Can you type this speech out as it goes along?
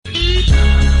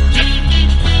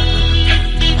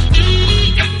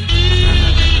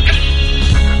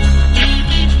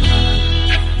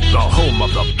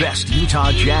best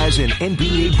Utah Jazz and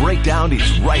NBA breakdown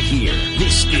is right here.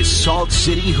 This is Salt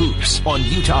City Hoops on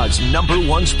Utah's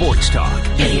 #1 sports talk,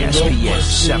 ESPN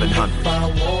 700.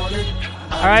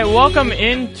 All right, welcome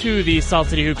into the Salt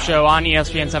City Hoops show on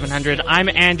ESPN 700. I'm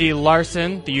Andy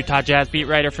Larson, the Utah Jazz beat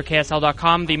writer for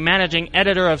KSL.com, the managing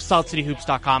editor of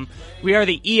SaltCityHoops.com. We are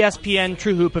the ESPN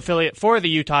True Hoop affiliate for the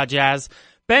Utah Jazz.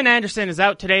 Ben Anderson is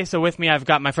out today, so with me I've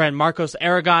got my friend Marcos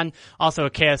Aragon, also a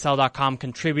KSL.com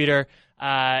contributor,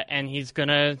 and he's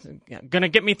gonna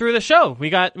get me through the show.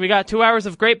 We got 2 hours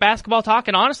of great basketball talk,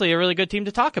 and honestly, a really good team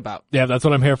to talk about. Yeah, that's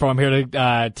what I'm here for. I'm here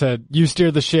to you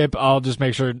steer the ship. I'll just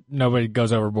make sure nobody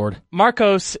goes overboard.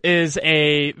 Marcos has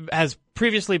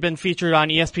previously been featured on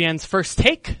ESPN's First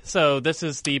Take, so this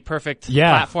is the perfect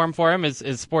platform for him, is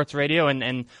sports radio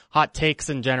and hot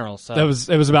takes in general. So it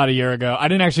was about a year ago. I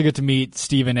didn't actually get to meet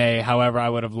Stephen A. However, I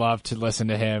would have loved to listen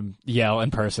to him yell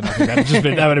in person. I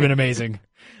think that would have been amazing.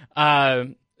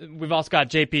 We've also got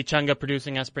JP Chunga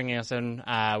producing us, bringing us in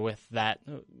with the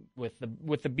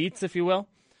beats, if you will.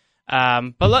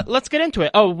 But let's get into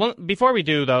it. Before we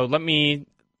do though, let me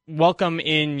welcome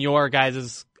in your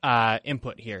guys'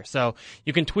 input here. So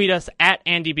you can tweet us at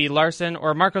Andy B. Larson,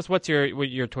 or Marcos, what's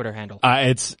your Twitter handle?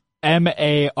 It's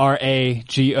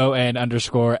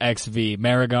MARAGON_XV,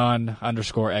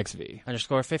 Maragon_XV.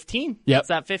 _15? Yep. Is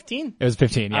that 15? It was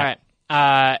 15, yeah. All right.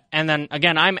 And then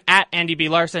again, I'm at Andy B.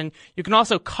 Larson. You can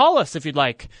also call us if you'd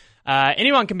like.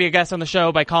 Anyone can be a guest on the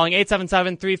show by calling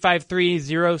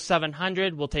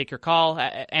 877-353-0700. We'll take your call,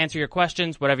 answer your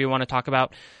questions, whatever you want to talk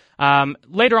about.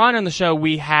 Later on in the show,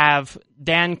 we have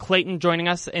Dan Clayton joining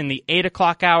us in the 8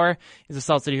 o'clock hour. He's a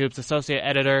Salt City Hoops associate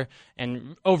editor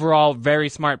and overall very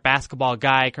smart basketball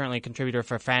guy, currently a contributor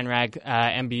for FanRag,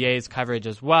 NBA's coverage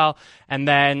as well. And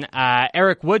then,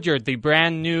 Eric Woodyard, the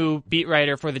brand new beat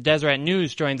writer for the Deseret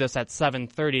News, joins us at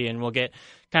 7:30, and we'll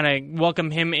kind of welcome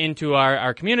him into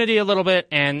our community a little bit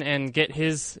and get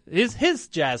his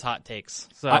Jazz hot takes.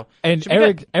 So and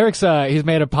Eric's he's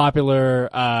made a popular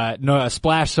a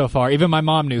splash so far. Even my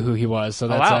mom knew who he was. So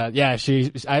that's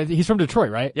he's from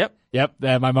Detroit, right? Yep.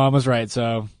 My mom was right.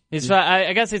 So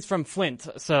I guess he's from Flint.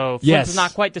 So Flint is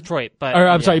not quite Detroit,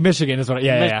 but sorry, Michigan is what.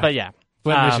 But yeah.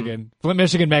 Flint,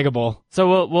 Michigan Mega Bowl.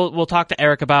 So we'll talk to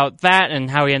Eric about that and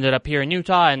how he ended up here in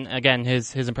Utah, and again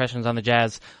his impressions on the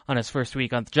Jazz on his first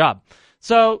week on the job.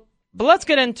 So, but let's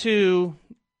get into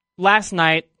last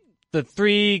night, the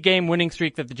 3-game winning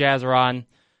streak that the Jazz are on,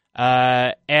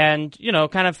 and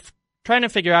kind of trying to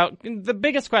figure out the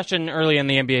biggest question early in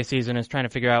the NBA season is trying to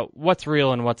figure out what's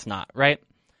real and what's not, right?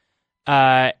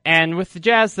 And with the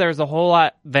Jazz, there's a whole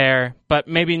lot there, but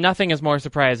maybe nothing is more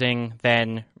surprising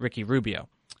than Ricky Rubio.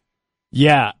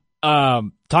 Yeah.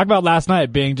 Talk about last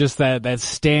night being just that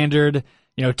standard,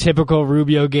 typical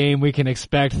Rubio game. We can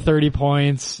expect 30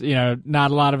 points,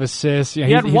 not a lot of assists. He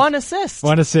had one assist.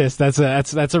 One assist. That's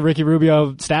a Ricky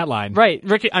Rubio stat line. Right.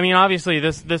 Ricky, I mean, obviously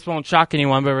this won't shock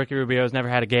anyone, but Ricky Rubio has never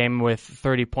had a game with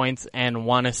 30 points and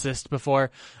 1 assist before.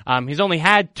 He's only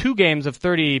had 2 games of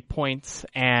 30 points,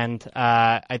 and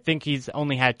I think he's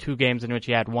only had 2 games in which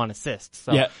he had 1 assist.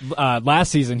 So. Yeah. Last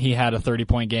season he had a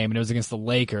 30-point game, and it was against the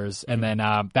Lakers, and then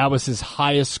that was his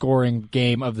highest scoring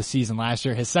game of the season last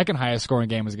year. His second highest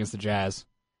scoring game was against the Jazz.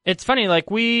 It's funny,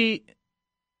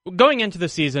 going into the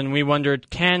season, we wondered,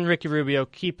 can Ricky Rubio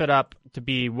keep it up to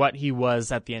be what he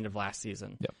was at the end of last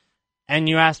season? Yep. And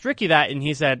you asked Ricky that, and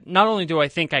he said, not only do I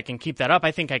think I can keep that up,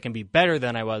 I think I can be better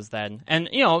than I was then. And,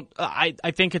 I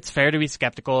think it's fair to be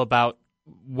skeptical about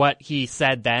what he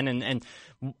said then and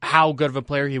how good of a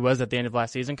player he was at the end of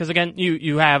last season. Because, again,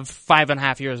 you have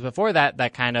 5.5 years before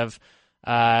that kind of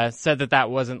said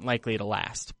that wasn't likely to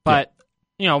last. But,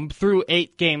 through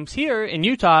 8 games here in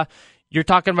Utah, you're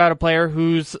talking about a player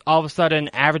who's all of a sudden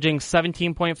averaging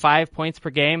 17.5 points per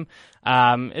game.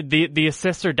 The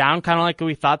assists are down kind of like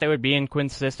we thought they would be in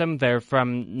Quinn's system. They're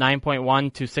from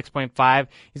 9.1 to 6.5.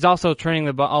 He's also turning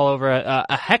the ball over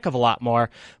a heck of a lot more,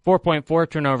 4.4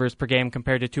 turnovers per game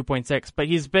compared to 2.6. But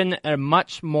he's been a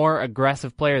much more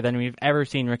aggressive player than we've ever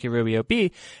seen Ricky Rubio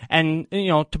be. And,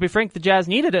 to be frank, the Jazz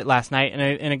needed it last night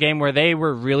in a game where they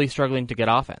were really struggling to get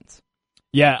offense.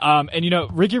 Yeah,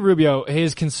 and Ricky Rubio,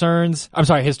 his turnovers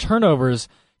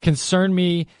concern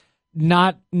me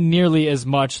not nearly as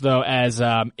much though as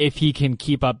if he can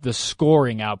keep up the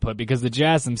scoring output, because the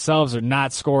Jazz themselves are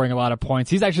not scoring a lot of points.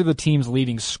 He's actually the team's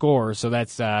leading scorer, so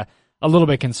that's a little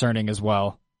bit concerning as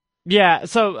well. Yeah,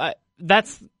 so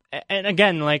that's and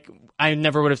again, like, I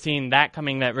never would have seen that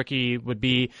coming, that Ricky would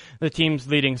be the team's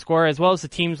leading scorer as well as the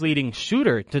team's leading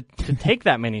shooter to take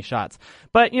that many shots.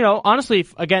 But, honestly,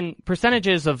 again,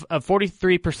 percentages of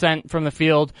 43% from the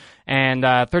field and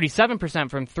 37%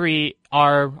 from three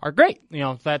are great.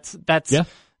 That's yeah.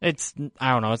 It's,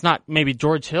 I don't know, it's not maybe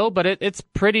George Hill, but it's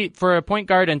pretty, for a point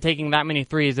guard and taking that many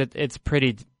threes, it's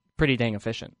pretty dang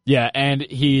efficient. Yeah, and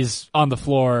he's on the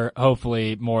floor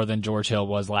hopefully more than George Hill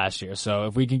was last year. So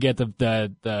if we can get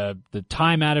the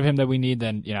time out of him that we need,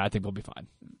 then I think we'll be fine.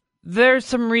 There's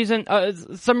some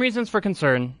reasons for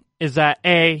concern. Is that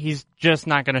he's just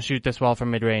not going to shoot this well from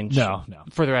mid-range No.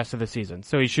 for the rest of the season.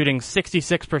 So he's shooting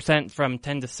 66% from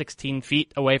 10 to 16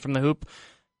 feet away from the hoop.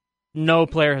 No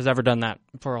player has ever done that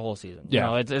for a whole season.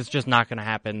 Yeah. It's just not going to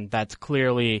happen. That's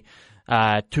clearly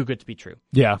too good to be true.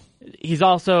 Yeah. He's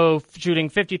also shooting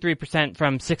 53%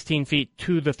 from 16 feet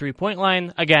to the three-point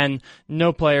line. Again,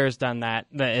 no player has done that.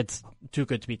 It's too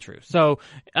good to be true. So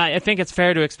I think it's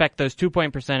fair to expect those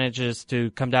 2-point percentages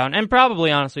to come down, and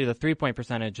probably, honestly, the 3-point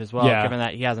percentage as well, given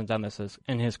that he hasn't done this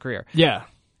in his career. Yeah.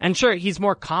 And sure, he's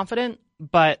more confident,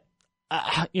 but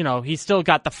he's still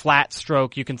got the flat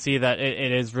stroke. You can see that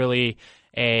it is really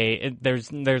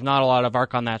there's not a lot of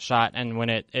arc on that shot, and when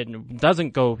it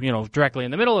doesn't go, directly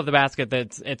in the middle of the basket,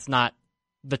 it's not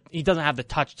he doesn't have the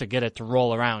touch to get it to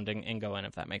roll around and go in,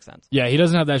 if that makes sense. Yeah, he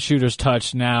doesn't have that shooter's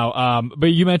touch now. But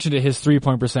you mentioned it, his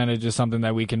 3-point percentage is something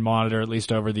that we can monitor at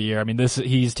least over the year. I mean,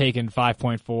 he's taken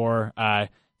 5.4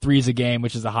 threes a game,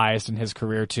 which is the highest in his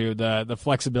career too. The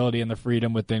flexibility and the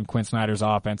freedom within Quinn Snyder's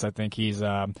offense, I think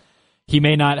he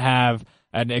may not have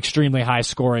an extremely high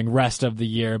scoring rest of the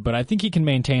year, but I think he can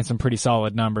maintain some pretty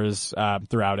solid numbers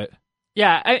throughout it.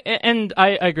 Yeah,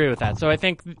 I agree with that. So I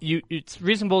think it's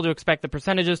reasonable to expect the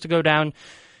percentages to go down.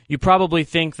 You probably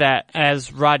think that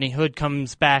as Rodney Hood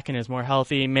comes back and is more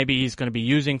healthy, maybe he's going to be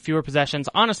using fewer possessions.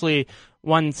 Honestly,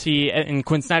 once he, in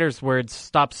Quinn Snyder's words,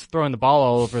 stops throwing the ball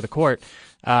all over the court,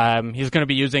 he's going to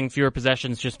be using fewer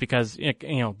possessions just because,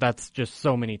 that's just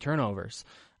so many turnovers.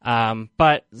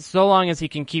 But so long as he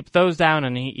can keep those down,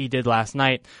 and he did last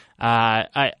night,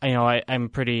 I'm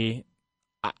pretty.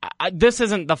 This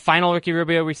isn't the final Ricky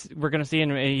Rubio we're going to see,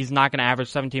 and he's not going to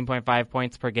average 17.5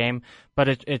 points per game, but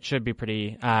it should be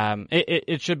pretty.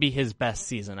 It should be his best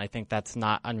season. I think that's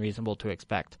not unreasonable to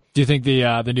expect. Do you think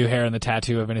the new hair and the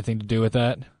tattoo have anything to do with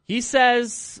that? He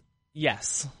says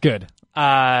yes. Good.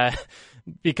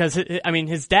 Because,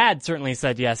 his dad certainly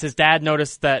said yes. His dad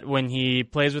noticed that when he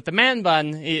plays with the man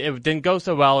bun, it didn't go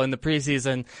so well in the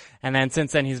preseason, and then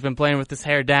since then he's been playing with his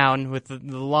hair down, with the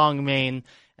long mane,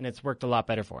 and it's worked a lot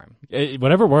better for him.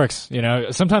 Whatever works,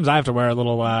 Sometimes I have to wear a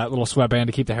little sweatband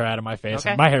to keep the hair out of my face.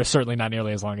 Okay. My hair is certainly not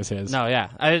nearly as long as his. No,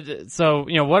 yeah. So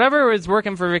whatever is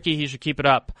working for Ricky, he should keep it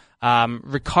up.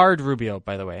 Ricard Rubio,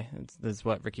 by the way, is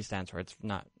what Ricky stands for. It's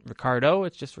not Ricardo,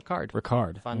 it's just Ricard.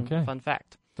 Ricard. Fun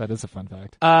fact. That is a fun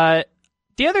fact.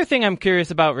 The other thing I'm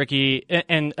curious about Ricky,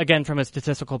 and again from a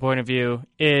statistical point of view,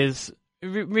 is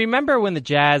remember when the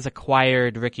Jazz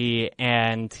acquired Ricky,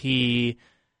 and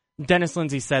Dennis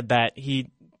Lindsey said that he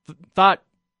thought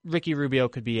Ricky Rubio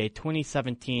could be a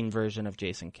 2017 version of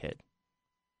Jason Kidd.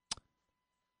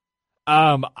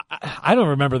 I don't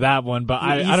remember that one, but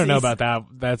I don't know about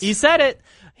that. He said it.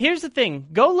 Here's the thing.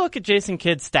 Go look at Jason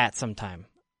Kidd's stats sometime.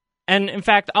 And in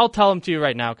fact, I'll tell them to you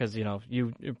right now because,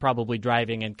 you're probably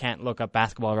driving and can't look up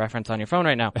Basketball Reference on your phone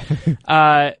right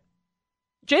now.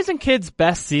 Jason Kidd's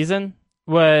best season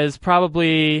was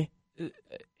probably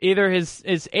either his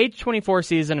age 24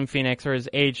 season in Phoenix or his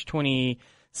age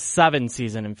 27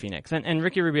 season in Phoenix. And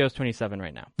Ricky Rubio's 27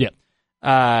 right now.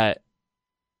 Yeah.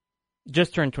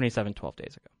 Just turned 27 12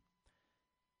 days ago.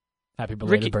 Happy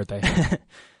belated birthday.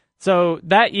 So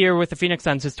that year with the Phoenix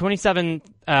Suns, his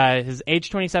age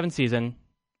 27 season,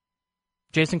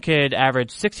 Jason Kidd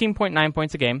averaged 16.9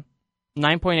 points a game,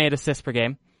 9.8 assists per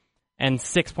game, and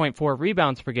 6.4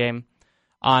 rebounds per game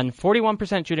on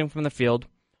 41% shooting from the field,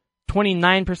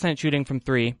 29% shooting from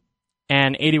three,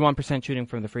 and 81% shooting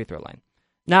from the free throw line.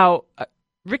 Now,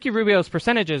 Ricky Rubio's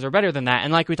percentages are better than that,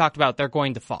 and like we talked about, they're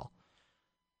going to fall.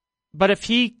 But if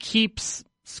he keeps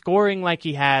scoring like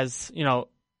he has,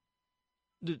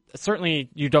 certainly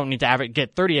you don't need to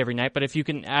get 30 every night, but if you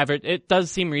can average, it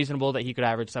does seem reasonable that he could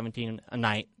average 17 a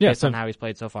night based on how he's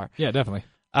played so far. Yeah, definitely.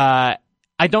 I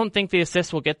don't think the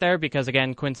assists will get there because,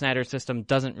 again, Quinn Snyder's system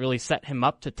doesn't really set him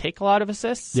up to take a lot of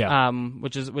assists,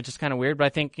 which is kind of weird, but I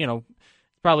think, it's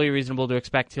probably reasonable to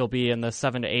expect he'll be in the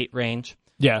 7 to 8 range.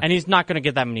 Yeah. And he's not going to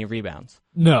get that many rebounds.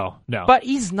 No. But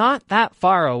he's not that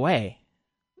far away.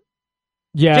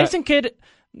 Yeah. Jason Kidd,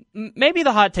 maybe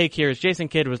the hot take here is Jason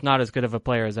Kidd was not as good of a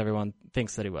player as everyone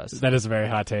thinks that he was. That is a very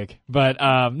hot take. But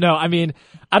no, I mean,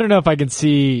 I don't know if I can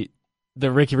see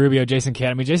the Ricky Rubio, Jason Kidd.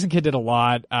 I mean, Jason Kidd did a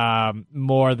lot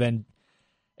more than,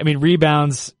 I mean,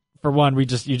 rebounds. For one, you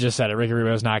just said it. Ricky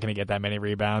Rubio's not going to get that many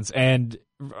rebounds. And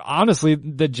honestly,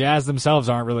 the Jazz themselves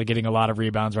aren't really getting a lot of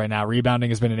rebounds right now.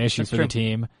 Rebounding has been an issue for the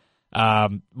team.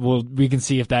 We can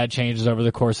see if that changes over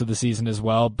the course of the season as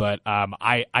well. But I'm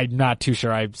not too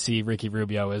sure I see Ricky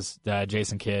Rubio as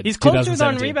Jason Kidd. He's closer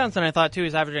on rebounds than I thought too.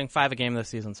 He's averaging 5 a game this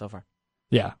season so far.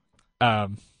 Yeah.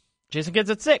 Jason Kidd's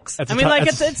at 6. I mean,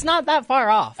 it's not that far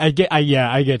off. I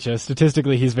get you.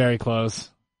 Statistically, he's very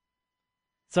close.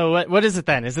 So what is it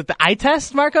then? Is it the eye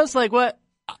test, Marcos? Like what?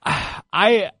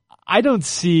 I don't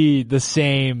see the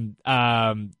same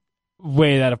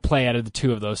way that a play out of the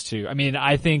two of those two. I mean,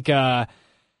 I think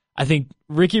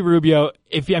Ricky Rubio,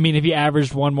 if he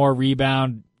averaged one more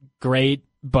rebound, great,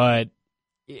 but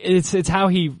it's how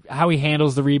he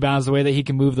handles the rebounds, the way that he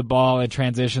can move the ball in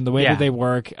transition, the way that they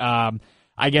work.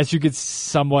 I guess you could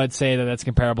somewhat say that that's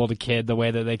comparable to Kidd, the way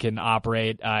that they can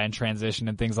operate in transition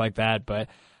and things like that, but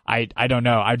I don't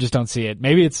know. I just don't see it.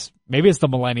 Maybe it's the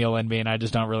millennial in me, and I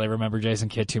just don't really remember Jason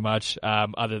Kidd too much,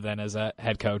 other than as a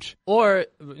head coach. Or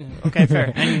okay,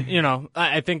 fair. And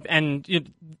I think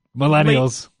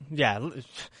millennials.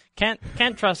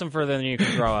 Can't trust them further than you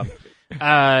can grow up.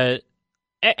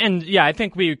 And I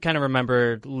think we kind of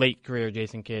remember late career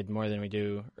Jason Kidd more than we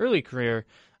do early career.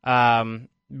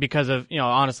 Because of,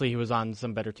 honestly, he was on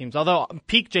some better teams. Although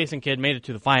peak Jason Kidd made it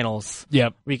to the finals.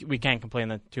 Yep. We can't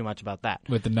complain too much about that.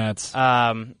 With the Nets.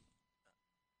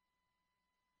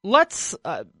 Let's,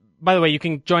 by the way, you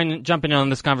can jump in on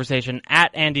this conversation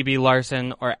at Andy B.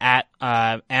 Larson or at,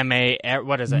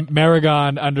 what is it?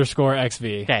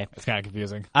 Maragon_XV. Okay. It's kind of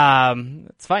confusing.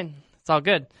 It's fine. It's all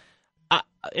good.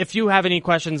 If you have any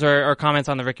questions or comments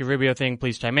on the Ricky Rubio thing,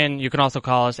 please chime in. You can also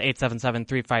call us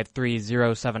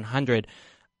 877-353-0700.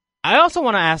 I also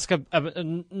want to ask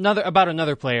about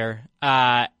another player,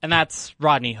 and that's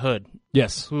Rodney Hood.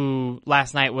 Yes. Who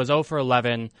last night was 0 for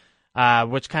 11,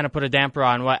 which kind of put a damper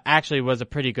on what actually was a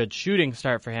pretty good shooting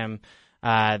start for him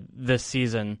this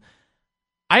season.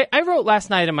 I wrote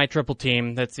last night in my triple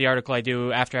team, that's the article I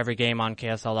do after every game on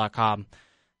KSL.com,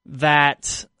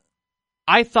 that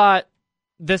I thought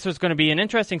this was going to be an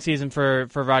interesting season for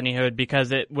Rodney Hood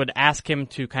because it would ask him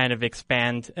to kind of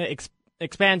expand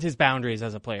his boundaries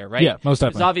as a player, right? Yeah, most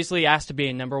definitely. He's obviously asked to be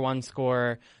a number one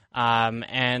scorer,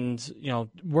 and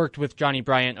worked with Johnny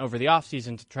Bryant over the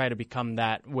offseason to try to become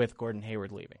that with Gordon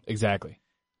Hayward leaving. Exactly.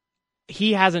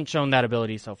 He hasn't shown that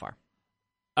ability so far.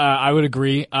 I would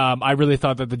agree. I really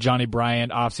thought that the Johnny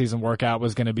Bryant offseason workout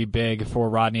was going to be big for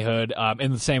Rodney Hood,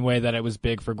 in the same way that it was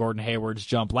big for Gordon Hayward's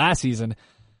jump last season.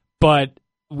 But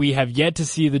we have yet to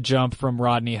see the jump from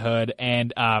Rodney Hood,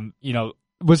 and he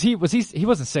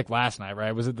wasn't sick last night,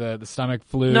 right? Was it the stomach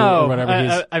flu or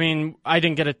whatever? I mean, I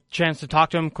didn't get a chance to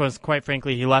talk to him because, quite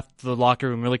frankly, he left the locker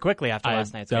room really quickly after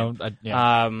last night's game.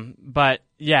 But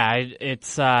yeah,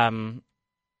 it's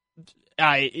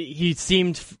he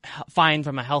seemed fine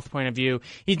from a health point of view.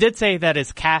 He did say that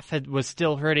his calf was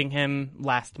still hurting him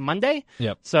last Monday.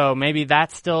 Yep. So maybe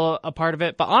that's still a part of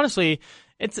it. But honestly,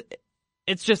 it's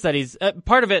just that he's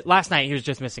part of it. Last night he was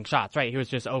just missing shots, right? He was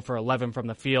just 0 for 11 from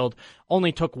the field,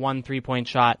 only took 1 3-point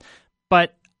shot.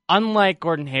 But unlike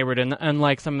Gordon Hayward and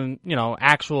unlike some,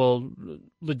 actual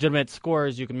legitimate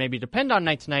scorers you can maybe depend on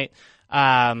night to night,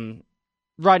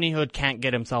 Rodney Hood can't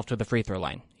get himself to the free throw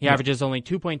line. He averages only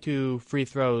 2.2 free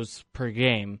throws per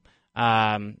game,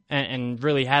 and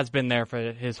really has been there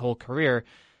for his whole career.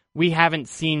 We haven't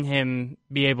seen him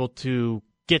be able to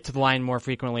get to the line more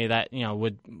frequently that,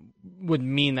 would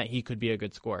mean that he could be a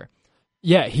good scorer.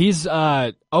 Yeah, he's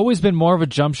always been more of a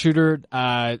jump shooter,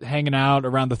 hanging out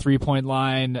around the 3-point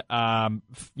line,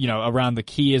 around the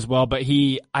key as well. But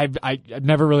I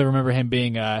never really remember him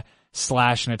being a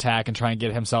slash and attack and try and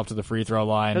get himself to the free throw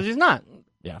line. Because he's not.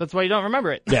 Yeah. That's why you don't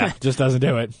remember it. Yeah, just doesn't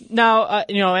do it. Now,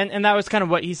 and that was kind of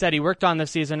what he said he worked on this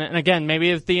season. And again,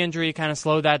 maybe if the injury kind of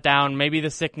slowed that down, maybe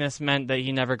the sickness meant that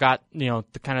he never got, the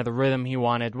kind of the rhythm he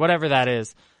wanted, whatever that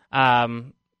is.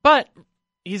 But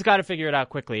he's got to figure it out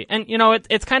quickly. And,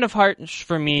 it's kind of harsh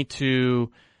for me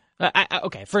to,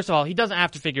 okay, first of all, he doesn't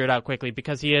have to figure it out quickly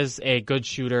because he is a good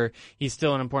shooter. He's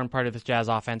still an important part of this Jazz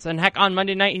offense. And heck, on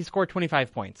Monday night, he scored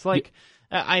 25 points.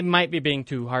 I might be being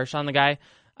too harsh on the guy.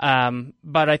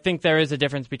 But I think there is a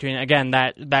difference between, again,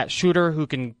 that shooter who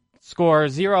can score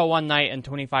 0 one night and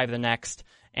 25 the next,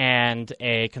 and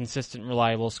a consistent,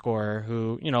 reliable scorer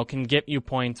who, can get you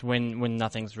points when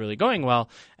nothing's really going well.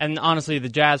 And honestly, the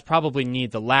Jazz probably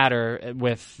need the latter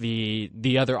with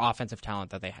the other offensive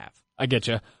talent that they have. I get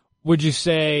you. Would you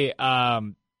say,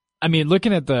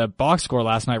 looking at the box score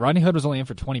last night, Rodney Hood was only in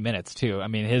for 20 minutes too. I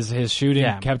mean, his shooting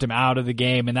kept him out of the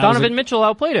game, and that Donovan Mitchell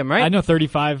outplayed him, right? I know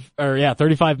 35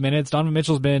 minutes. Donovan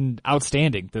Mitchell's been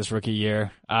outstanding this rookie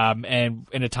year. And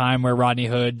in a time where Rodney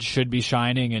Hood should be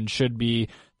shining and should be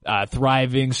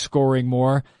thriving, scoring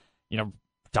more,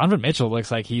 Donovan Mitchell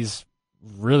looks like he's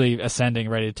really ascending,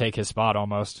 ready to take his spot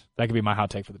almost. That could be my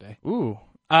hot take for the day. Ooh.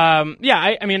 I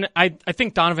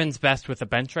think Donovan's best with the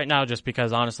bench right now, just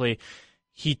because honestly,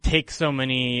 he takes so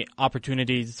many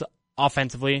opportunities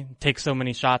offensively, takes so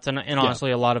many shots, and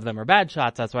honestly, a lot of them are bad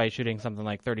shots. That's why he's shooting something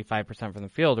like 35% from the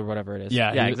field or whatever it is.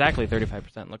 Yeah, exactly,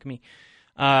 35%. Look at me.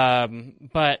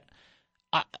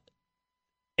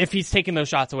 If he's taking those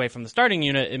shots away from the starting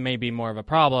unit, it may be more of a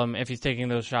problem. If he's taking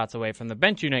those shots away from the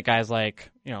bench unit, guys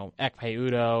like, Ekpe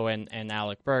Udoh and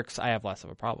Alec Burks, I have less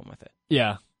of a problem with it.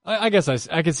 Yeah. I guess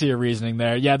I could see your reasoning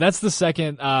there. Yeah, that's the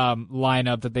second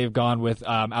lineup that they've gone with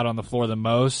out on the floor the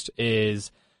most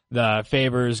is the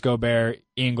Favors, Gobert,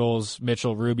 Ingles,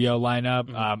 Mitchell, Rubio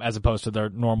lineup, as opposed to their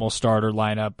normal starter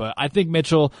lineup. But I think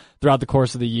Mitchell, throughout the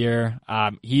course of the year, I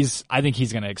think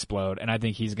he's going to explode, and I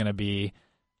think he's going to be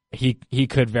he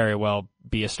could very well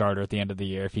be a starter at the end of the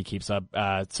year if he keeps up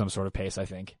some sort of pace, I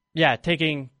think. Yeah,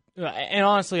 and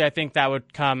honestly, I think that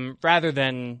would come rather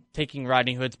than taking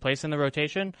Rodney Hood's place in the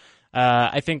rotation.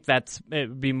 I think it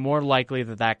would be more likely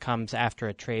that comes after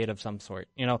a trade of some sort.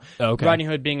 Okay. Rodney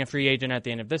Hood being a free agent at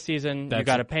the end of this season, you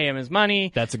got to pay him his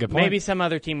money. That's a good point. Maybe some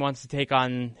other team wants to take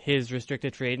on his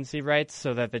restricted free agency rights,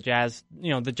 so that the Jazz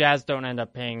don't end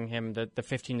up paying him the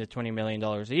 $15 to $20 million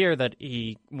a year that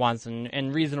he wants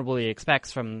and reasonably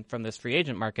expects from this free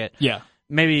agent market. Yeah.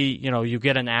 Maybe, you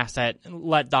get an asset,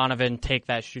 let Donovan take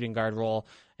that shooting guard role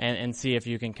and see if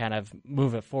you can kind of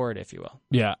move it forward, if you will.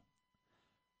 Yeah.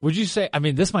 Would you say,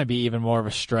 this might be even more of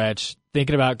a stretch,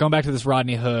 thinking about going back to this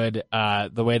Rodney Hood,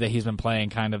 the way that he's been playing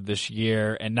kind of this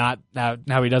year and not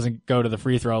how he doesn't go to the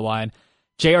free throw line.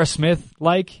 J.R. Smith,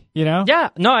 Yeah,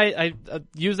 no, I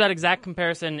used that exact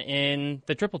comparison in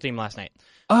the triple team last night.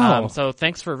 Oh. So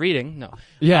thanks for reading. No.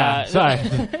 Yeah, sorry.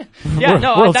 Yeah,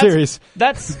 no, World Series.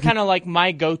 That's kind of like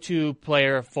my go-to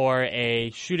player for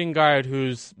a shooting guard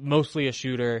who's mostly a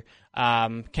shooter,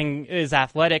 is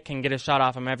athletic, can get a shot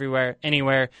off him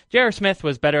anywhere. J.R. Smith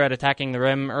was better at attacking the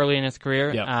rim early in his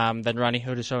career, than Rodney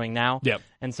Hood is showing now. Yep.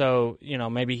 And so,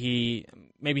 maybe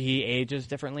he ages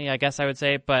differently, I guess I would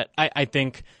say, but I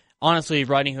think honestly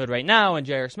Rodney Hood right now and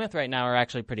J.R. Smith right now are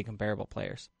actually pretty comparable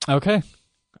players. Okay.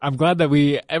 I'm glad that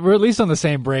we're at least on the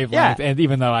same wavelength, and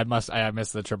even though I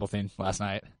missed the triple team last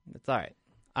night. It's all right.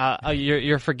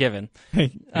 You're forgiven.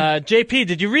 JP,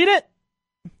 did you read it?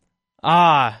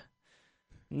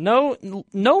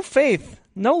 No faith,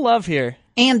 no love here.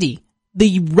 Andy,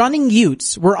 the Running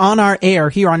Utes were on our air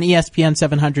here on ESPN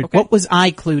 700. Okay. What was I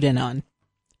clued in on?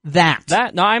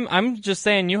 That. No, I'm just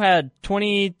saying you had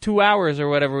 22 hours or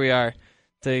whatever we are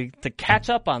to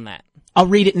catch up on that. I'll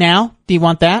read it now. Do you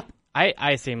want that?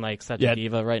 I seem like such a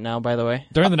diva right now, by the way.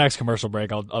 During the next commercial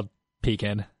break, I'll peek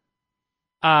in.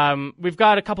 We've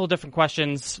got a couple of different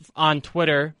questions on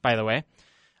Twitter, by the way.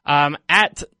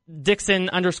 At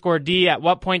Dixon_D, at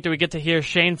what point do we get to hear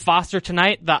Shane Foster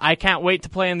tonight? The I Can't Wait to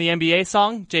Play in the NBA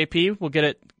song. JP will get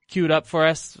it queued up for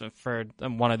us for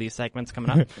one of these segments coming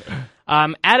up.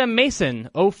 Adam Mason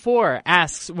 04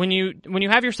 asks, when you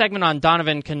have your segment on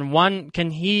Donovan, can one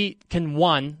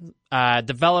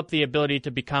develop the ability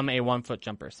to become a 1-foot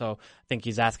jumper? So I think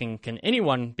he's asking, can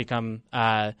anyone become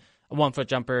a 1-foot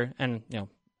jumper, and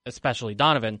especially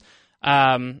Donovan?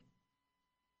 I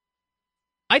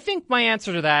think my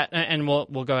answer to that, and we'll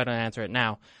go ahead and answer it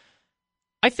now.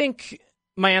 I think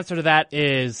my answer to that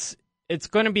is it's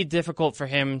going to be difficult for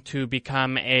him to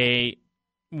become a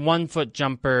 1-foot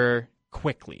jumper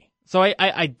quickly. So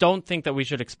I don't think that we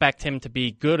should expect him to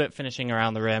be good at finishing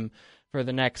around the rim for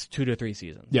the next 2 to 3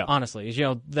 seasons. Yeah. Honestly,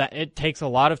 that it takes a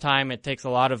lot of time. It takes a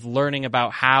lot of learning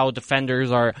about how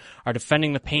defenders are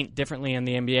defending the paint differently in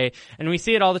the NBA. And we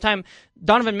see it all the time.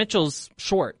 Donovan Mitchell's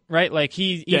short, right? Like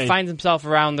he finds himself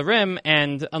around the rim,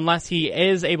 and unless he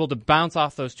is able to bounce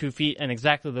off those 2 feet in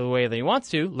exactly the way that he wants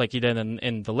to, like he did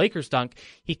in the Lakers dunk,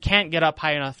 he can't get up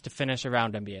high enough to finish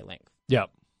around NBA length. Yep.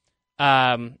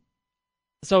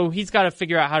 So he's got to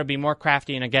figure out how to be more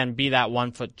crafty and again be that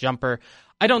 1-foot jumper.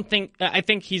 I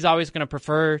think he's always going to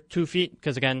prefer 2 feet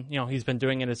because again, he's been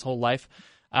doing it his whole life.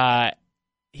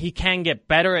 he can get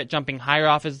better at jumping higher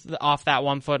off that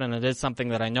 1 foot, and it is something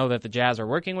that I know that the Jazz are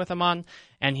working with him on.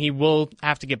 And he will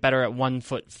have to get better at 1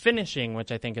 foot finishing,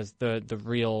 which I think is the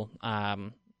real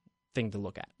thing to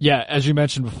look at. Yeah, as you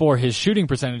mentioned before, his shooting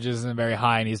percentage isn't very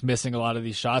high, and he's missing a lot of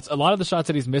these shots. A lot of the shots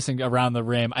that he's missing around the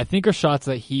rim, I think, are shots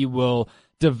that he will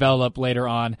develop later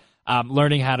on.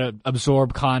 Learning how to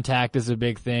absorb contact is a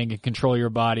big thing, and control your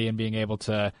body and being able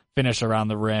to finish around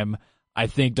the rim. I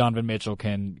think Donovan Mitchell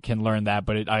can learn that,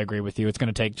 but I agree with you. It's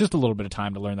going to take just a little bit of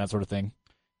time to learn that sort of thing.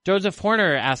 Joseph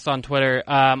Horner asked on Twitter,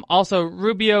 also,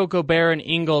 Rubio, Gobert, and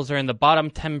Ingles are in the bottom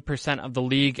 10% of the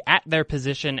league at their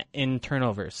position in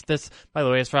turnovers. This, by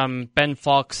the way, is from Ben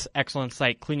Falk's excellent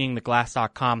site,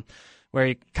 cleaningtheglass.com, where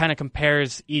he kind of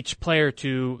compares each player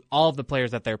to all of the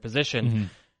players at their position. Mm-hmm.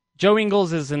 Joe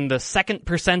Ingles is in the 2nd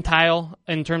percentile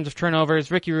in terms of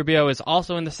turnovers. Ricky Rubio is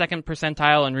also in the 2nd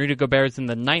percentile, and Rudy Gobert is in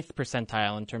the 9th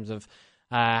percentile in terms of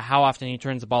how often he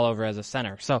turns the ball over as a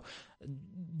center. So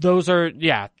those are,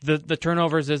 the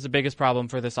turnovers is the biggest problem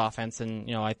for this offense,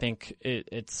 and I think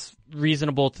it's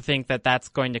reasonable to think that that's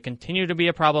going to continue to be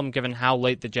a problem given how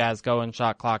late the Jazz go in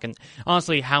shot clock, and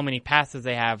honestly how many passes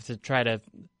they have to try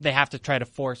to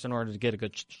force in order to get a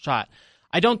good shot.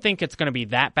 I don't think it's going to be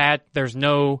that bad. There's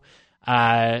no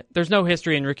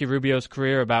history in Ricky Rubio's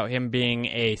career about him being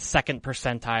a 2nd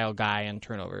percentile guy in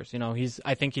turnovers.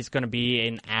 I think he's going to be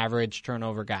an average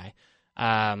turnover guy.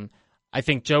 I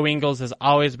think Joe Ingles has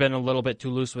always been a little bit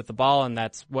too loose with the ball, and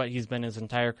that's what he's been his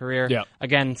entire career. Yeah.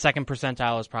 Again, 2nd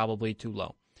percentile is probably too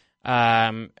low.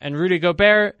 And Rudy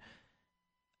Gobert,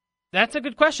 that's a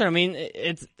good question. I mean,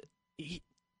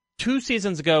 2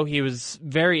 seasons ago, he was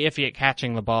very iffy at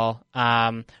catching the ball.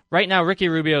 Right now, Ricky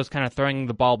Rubio is kind of throwing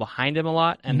the ball behind him a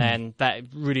lot, and then that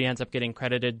Rudy ends up getting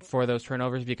credited for those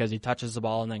turnovers because he touches the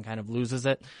ball and then kind of loses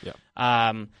it.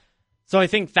 Yeah. So I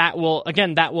think that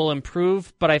will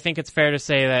improve, but I think it's fair to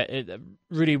say that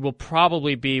Rudy will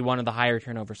probably be one of the higher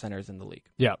turnover centers in the league.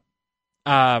 Yeah.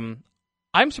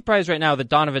 I'm surprised right now that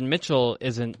Donovan Mitchell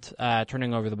isn't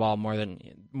turning over the ball more than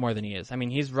he is. I mean,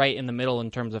 he's right in the middle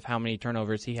in terms of how many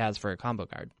turnovers he has for a combo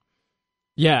guard.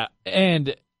 Yeah,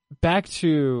 and back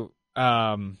to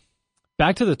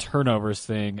the turnovers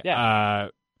thing. Yeah.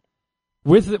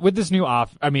 With this new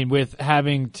with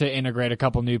having to integrate a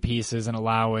couple new pieces and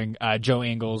allowing Joe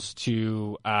Ingles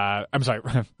to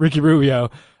Ricky Rubio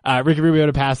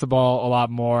to pass the ball a lot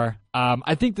more.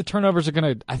 I think the turnovers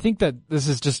are I think that this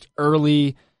is just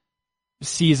early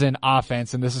season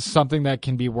offense, and this is something that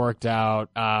can be worked out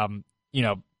in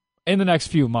the next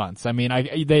few months. I mean,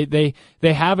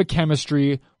 they have a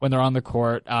chemistry when they're on the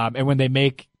court, and when they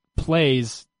make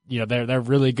plays, they're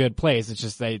really good plays. It's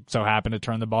just they so happen to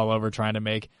turn the ball over trying to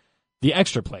make the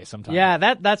extra play sometimes.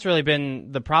 Yeah, that's really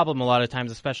been the problem a lot of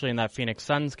times, especially in that Phoenix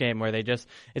Suns game where it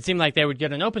seemed like they would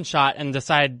get an open shot and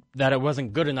decide that it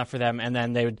wasn't good enough for them, and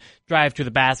then they would drive to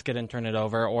the basket and turn it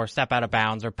over, or step out of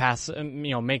bounds, or pass,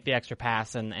 make the extra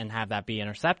pass and have that be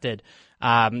intercepted.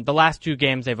 The last 2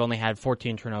 games they've only had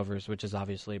 14 turnovers, which is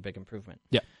obviously a big improvement.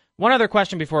 Yeah. One other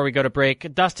question before we go to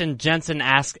break. Dustin Jensen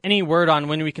asks, any word on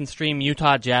when we can stream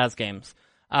Utah Jazz games?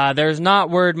 There's not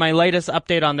word. My latest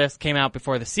update on this came out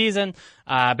before the season,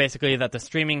 basically that the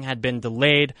streaming had been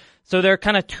delayed. So there are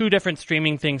kind of 2 different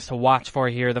streaming things to watch for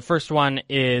here. The first one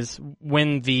is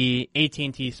when the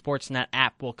AT&T Sportsnet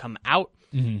app will come out.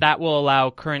 Mm-hmm. That will allow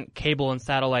current cable and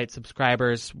satellite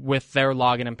subscribers with their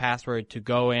login and password to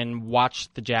go and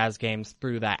watch the Jazz games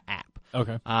through that app.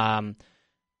 Okay.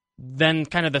 Then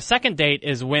kind of the second date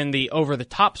is when the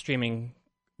over-the-top streaming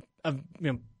of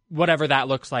whatever that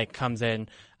looks like comes in,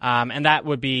 and that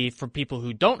would be for people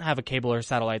who don't have a cable or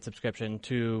satellite subscription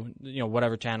to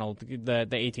whatever channel, the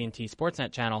AT&T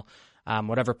Sportsnet channel,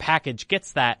 whatever package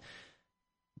gets that.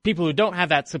 People who don't have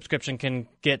that subscription can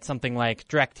get something like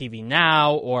DirecTV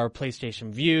Now or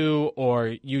PlayStation Vue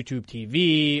or YouTube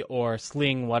TV or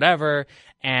Sling whatever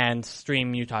and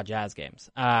stream Utah Jazz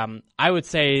games. I would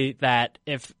say that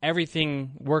if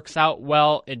everything works out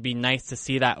well, it'd be nice to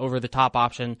see that over-the-top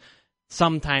option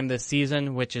sometime this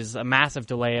season, which is a massive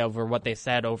delay over what they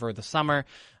said over the summer.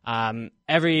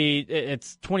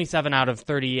 It's 27 out of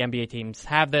 30 NBA teams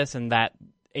have this, and that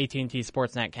AT&T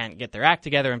Sportsnet can't get their act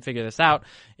together and figure this out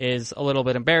is a little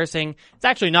bit embarrassing. It's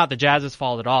actually not the Jazz's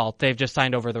fault at all. They've just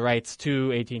signed over the rights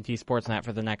to AT&T Sportsnet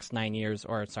for the next 9 years,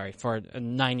 for a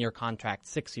 9-year contract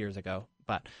 6 years ago.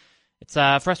 But it's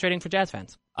frustrating for Jazz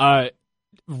fans.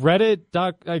 Reddit,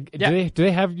 do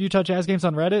they have Utah Jazz games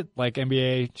on Reddit? Like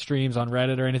NBA streams on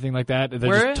Reddit or anything like that?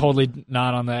 They're just totally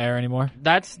not on the air anymore?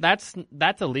 That's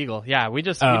illegal. Yeah, we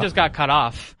just got cut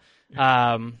off.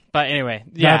 But anyway,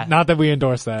 yeah. Not that we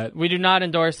endorse that. We do not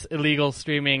endorse illegal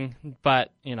streaming,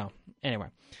 but, anyway.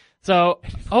 So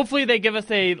hopefully they give us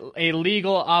a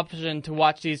legal option to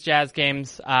watch these Jazz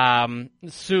games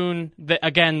soon.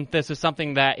 Again, this is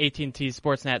something that AT&T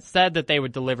Sportsnet said that they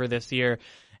would deliver this year,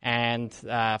 and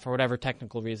for whatever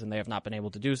technical reason they have not been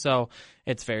able to do so.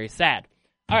 It's very sad.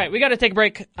 All right, we got to take a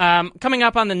break. Coming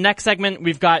up on the next segment,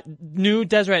 we've got new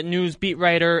Deseret News beat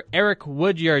writer Eric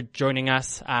Woodyard joining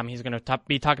us. He's going to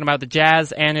be talking about the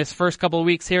Jazz and his first couple of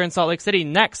weeks here in Salt Lake City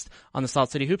next on the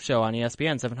Salt City Hoop Show on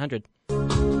ESPN 700.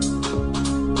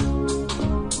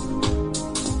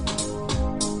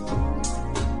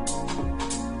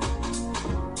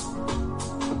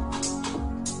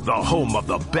 The home of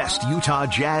the best Utah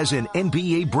Jazz and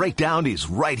NBA breakdown is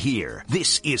right here.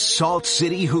 This is Salt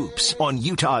City Hoops on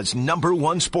Utah's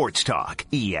 #1 sports talk,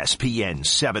 ESPN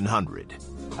 700.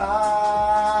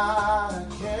 I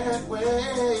can't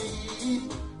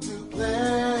wait to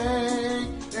play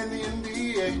in the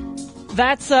NBA.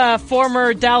 That's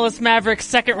former Dallas Mavericks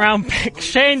second-round pick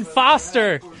Shane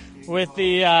Foster with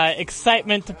the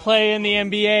excitement to play in the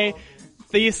NBA.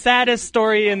 The saddest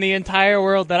story in the entire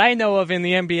world that I know of in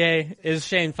the NBA is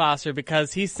Shane Foster,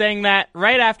 because he sang that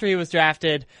right after he was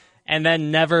drafted and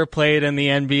then never played in the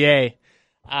NBA.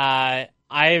 I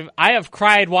have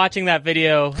cried watching that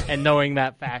video and knowing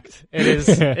that fact. It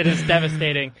is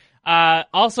devastating.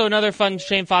 Also another fun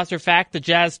Shane Foster fact, the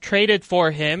Jazz traded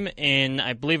for him in,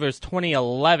 I believe it was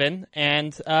 2011,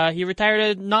 and he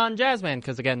retired a non-Jazz man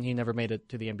because, again, he never made it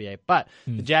to the NBA. But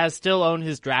the Jazz still own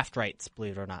his draft rights,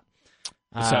 believe it or not.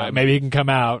 So maybe he can come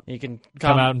out. He can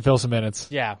come out and fill some minutes.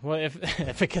 Yeah, well,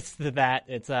 if it gets to that,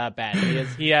 it's bad.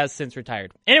 He has since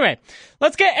retired. Anyway,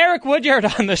 let's get Eric Woodyard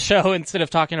on the show instead of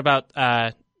talking about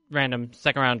random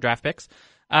second-round draft picks.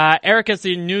 Eric is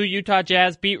the new Utah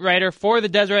Jazz beat writer for the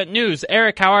Deseret News.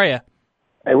 Eric, how are you?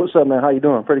 Hey, what's up, man? How you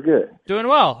doing? Pretty good. Doing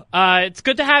well. It's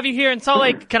good to have you here in Salt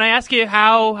Lake. Can I ask you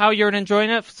how you're enjoying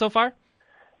it so far?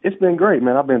 It's been great,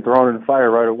 man. I've been thrown in the fire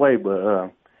right away,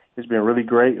 but it's been really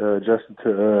great, adjusted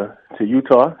to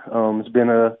Utah. It's been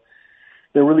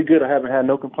really good. I haven't had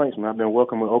no complaints, man. I've been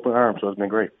welcomed with open arms, so it's been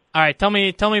great. All right, tell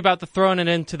me about the throwing it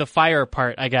into the fire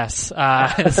part, I guess.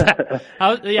 How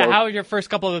are your first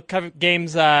couple of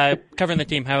games covering the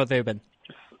team? How have they been?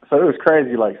 So it was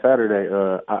crazy. Like Saturday,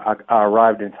 I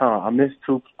arrived in town. I missed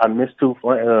two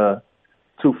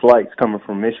flights coming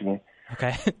from Michigan.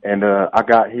 Okay. And I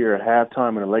got here at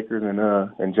halftime in the Lakers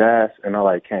and Jazz, and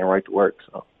I came right to work.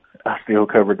 So I still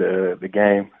covered the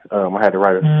game. I had to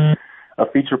write a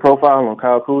feature profile on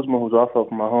Kyle Kuzma, who's also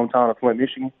from my hometown of Flint,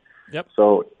 Michigan. Yep.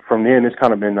 So from then, it's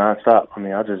kind of been nonstop. I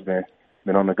mean, I just been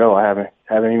on the go. I haven't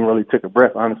even really took a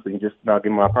breath, honestly, just now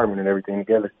getting my apartment and everything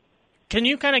together. Can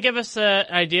you kind of give us an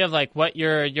idea of what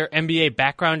your NBA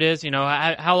background is?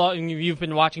 How long you've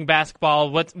been watching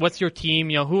basketball? What's your team?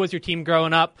 Who was your team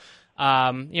growing up?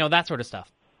 That sort of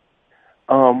stuff.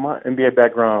 My NBA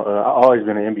background, I've always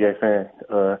been an NBA fan.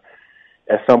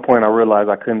 At some point, I realized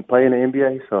I couldn't play in the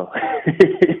NBA, so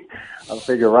I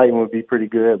figured writing would be pretty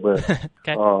good. But,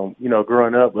 okay.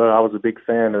 Growing up, I was a big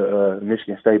fan of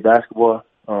Michigan State basketball.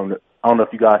 I don't know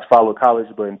if you guys follow college,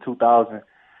 but in 2000,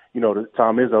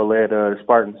 Tom Izzo led the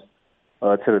Spartans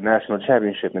to the national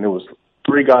championship, and it was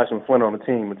 3 guys from Flint on the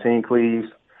team, Mateen Cleaves,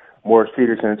 Morris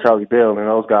Peterson, and Charlie Bell, and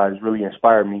those guys really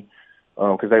inspired me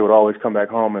because they would always come back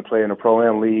home and play in the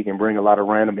Pro-Am League and bring a lot of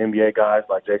random NBA guys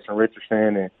like Jason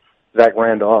Richardson and Zach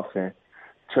Randolph and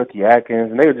Chucky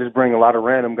Atkins, and they would just bring a lot of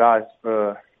random guys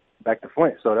back to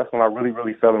Flint. So that's when I really,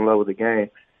 really fell in love with the game.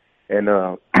 And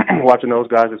watching those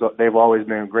guys, they've always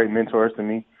been great mentors to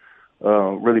me.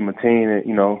 Really Mateen,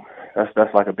 and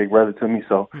that's like a big brother to me.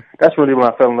 So that's really when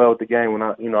I fell in love with the game. When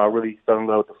I really fell in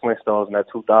love with the Flintstones and that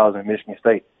 2000 Michigan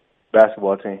State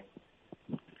basketball team.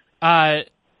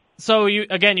 So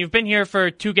you've been here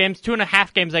for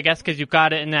 2.5 games, I guess, because you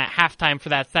got it in that halftime for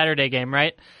that Saturday game,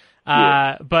 right?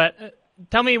 Yeah. But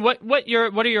tell me what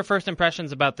are your first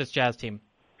impressions about this Jazz team?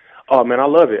 Oh man, I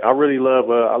love it. I really love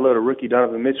the rookie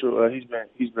Donovan Mitchell.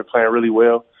 He's been playing really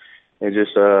well, and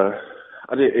just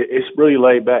it's really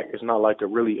laid back. It's not like a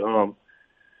really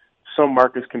some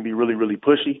markets can be really, really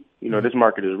pushy. This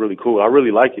market is really cool. I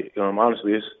really like it.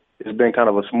 Honestly, it's been kind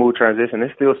of a smooth transition.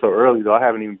 It's still so early though. I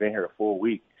haven't even been here a full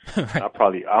week. Right. I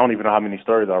don't even know how many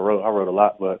stories I wrote. I wrote a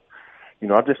lot, but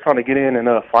I'm just trying to get in and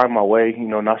find my way.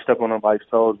 Not step on nobody's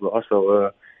toes, but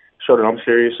also show that I'm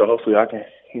serious. So hopefully I can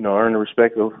earn the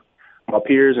respect of my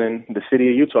peers and the city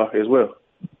of Utah as well.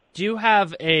 Do you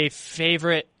have a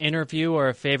favorite interview or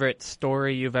a favorite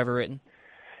story you've ever written?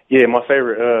 Yeah, my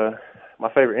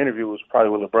favorite interview was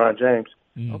probably with LeBron James.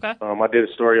 Okay. I did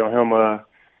a story on him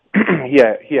he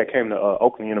had came to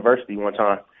Oakland University one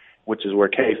time, which is where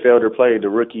Kay Felder played, the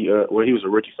rookie. Well, he was a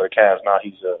rookie for the Cavs. Now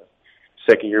he's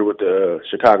second year with the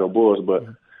Chicago Bulls. But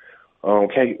when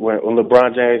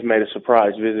LeBron James made a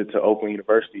surprise visit to Oakland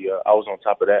University, I was on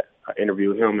top of that. I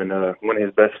interviewed him, and one of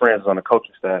his best friends is on the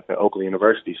coaching staff at Oakland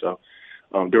University. So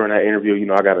during that interview,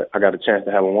 I got a chance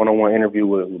to have a one-on-one interview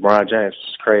with LeBron James, which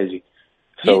is crazy.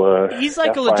 So he's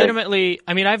like a legitimately.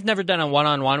 I mean, I've never done a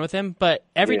one-on-one with him, but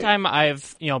every time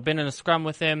I've been in a scrum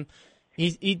with him,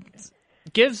 he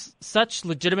gives such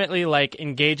legitimately like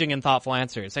engaging and thoughtful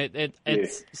answers.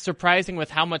 It's surprising with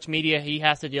how much media he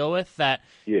has to deal with that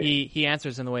he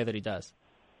answers in the way that he does.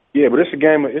 Yeah, but it's a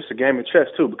game of chess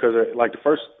too, because like the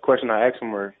first question I asked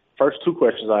him, or first two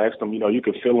questions I asked him, you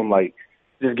could feel him like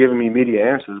just giving me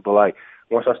media answers, but like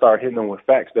once I started hitting him with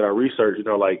facts that I researched,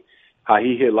 like how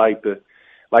he hit like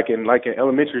in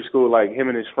elementary school, like him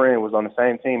and his friend was on the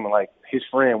same team, and like his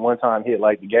friend one time hit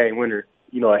like the game winner,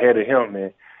 ahead of him,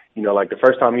 and like the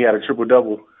first time he had a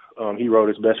triple-double, he wrote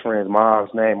his best friend's mom's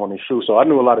name on his shoe. So I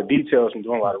knew a lot of details from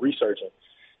doing a lot of research. And,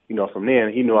 from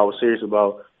then, he knew I was serious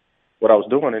about what I was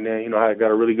doing. And then, I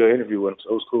got a really good interview with him, so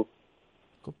it was cool.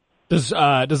 Does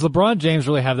LeBron James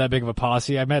really have that big of a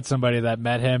posse? I met somebody that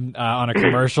met him on a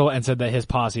commercial and said that his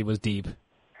posse was deep.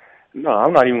 No,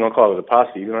 I'm not even going to call it a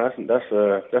posse.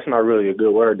 That's not really a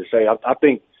good word to say. I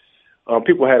think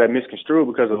people had that misconstrued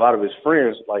because a lot of his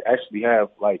friends actually have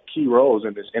key roles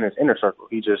in his inner circle.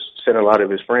 He just sent a lot of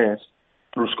his friends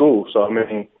through school. So I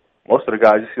mean, most of the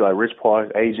guys you see like Rich Paul,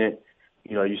 his agent,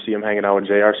 you see him hanging out with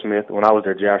J.R. Smith. When I was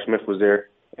there, J.R. Smith was there,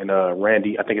 and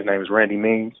Randy, I think his name is Randy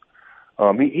Means.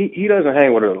 He doesn't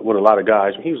hang with a lot of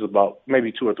guys. He was about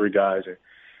maybe 2 or 3 guys, and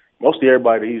mostly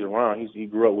everybody that he's around, he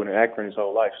grew up with in Akron his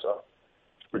whole life. So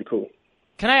it's pretty cool.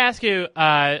 Can I ask you,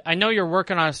 I know you're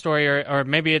working on a story, or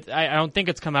maybe I don't think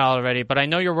it's come out already, but I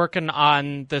know you're working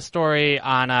on the story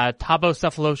on Thabo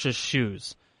Sefolosha's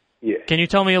shoes. Yeah. Can you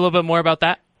tell me a little bit more about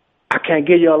that? I can't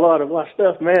give y'all a lot of my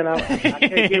stuff, man. I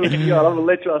can't give it to y'all. I'm going to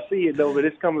let y'all see it, though, but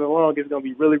it's coming along. It's going to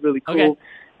be really, really cool. Okay.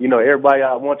 Everybody,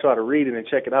 I want y'all to read it and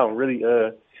check it out. And really,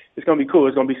 it's going to be cool.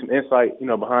 It's going to be some insight,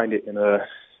 behind it, and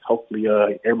hopefully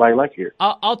everybody like it.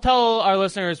 I'll tell our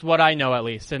listeners what I know at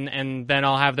least, and then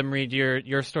I'll have them read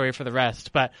your story for the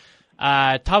rest. But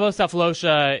Thabo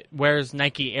Sefolosha wears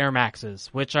Nike Air Maxes,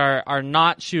 which are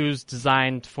not shoes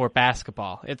designed for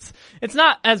basketball. It's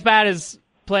not as bad as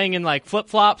playing in like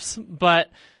flip-flops, but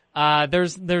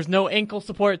there's no ankle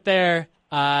support there.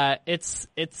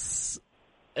 It's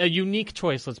a unique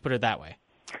choice, let's put it that way.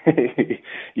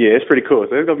 Yeah, it's pretty cool.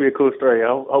 So it's going to be a cool story. I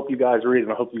hope you guys read it,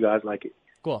 and I hope you guys like it.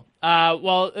 Cool.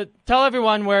 Well, tell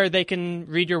everyone where they can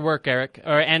read your work, Eric,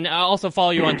 and also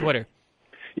follow you on Twitter.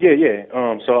 Yeah.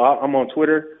 So I'm on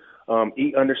Twitter,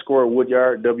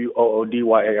 E_Woodyard,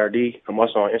 WOODYARD. I'm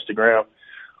also on Instagram.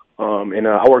 And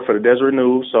I work for the Deseret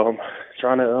News, so I'm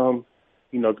trying to,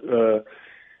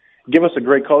 give us a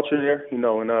great culture there, and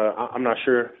I'm not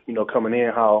sure, coming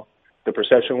in how the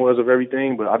perception was of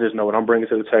everything, but I just know what I'm bringing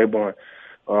to the table, and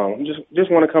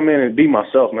just want to come in and be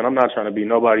myself, man. I'm not trying to be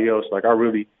nobody else. Like, I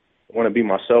really want to be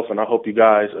myself, and I hope you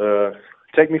guys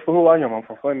take me for who I am. I'm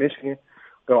from Flint, Michigan.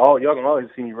 Y'all can always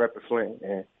see me repping Flint,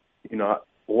 and,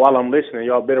 while I'm listening,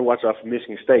 y'all better watch out for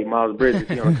Michigan State. Miles Bridges,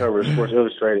 he's on the cover of Sports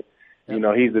Illustrated.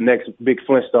 He's the next big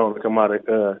Flintstone to come out of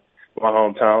my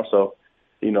hometown. So,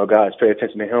 guys, pay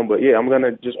attention to him. But, yeah, I'm going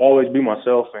to just always be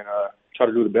myself and try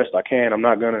to do the best I can. I'm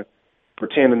not going to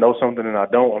pretend to know something and I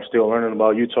don't. I'm still learning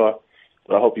about Utah.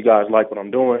 But I hope you guys like what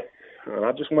I'm doing.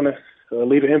 I just want to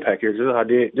leave an impact here,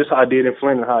 just how I did in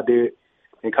Flint and how I did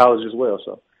in college as well.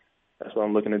 So that's what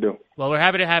I'm looking to do. Well, we're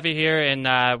happy to have you here,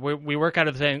 and we work out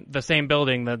of the same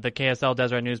building, the KSL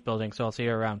Deseret News building, so I'll see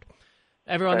you around.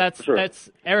 Everyone, that's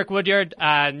Eric Woodyard,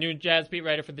 new Jazz beat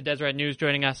writer for the Deseret News,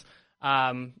 joining us.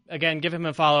 Again, give him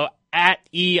a follow at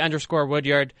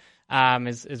E_Woodyard,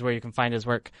 is where you can find his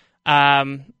work.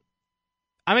 I'm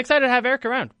excited to have Eric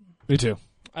around. Me too.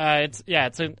 It's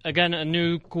again a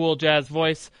new cool Jazz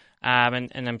voice,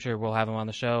 and I'm sure we'll have him on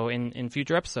the show in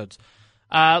future episodes.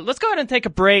 Let's go ahead and take a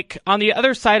break. On the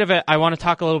other side of it, I want to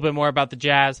talk a little bit more about the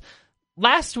Jazz.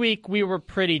 Last week we were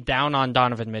pretty down on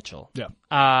Donovan Mitchell.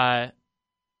 Yeah.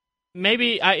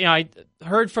 Maybe I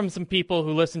heard from some people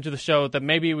who listened to the show that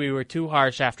maybe we were too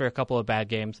harsh after a couple of bad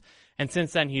games, and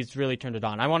since then he's really turned it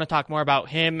on. I want to talk more about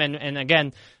him and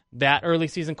again, that early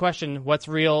season question, what's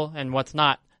real and what's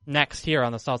not, next here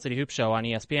on the Salt City Hoops Show on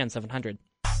ESPN 700.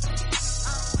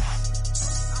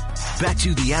 Back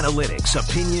to the analytics,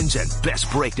 opinions, and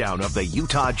best breakdown of the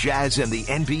Utah Jazz and the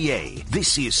NBA.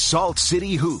 This is Salt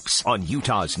City Hoops on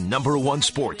Utah's #1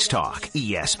 sports talk,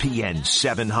 ESPN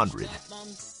 700.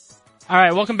 All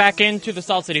right, welcome back into the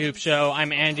Salt City Hoops Show.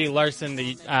 I'm Andy Larson,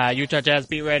 the Utah Jazz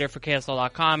beat writer for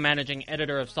KSL.com, managing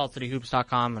editor of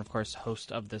SaltCityHoops.com, and of course,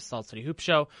 host of the Salt City Hoops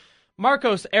Show.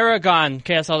 Marcos Aragon,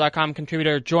 KSL.com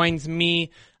contributor, joins me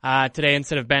today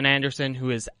instead of Ben Anderson, who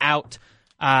is out.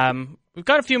 We've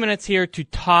got a few minutes here to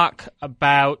talk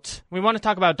about. We want to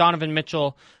talk about Donovan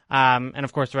Mitchell, and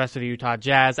of course the rest of the Utah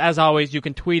Jazz. As always, you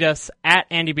can tweet us at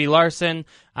Andy B. Larson,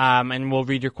 and we'll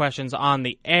read your questions on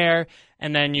the air.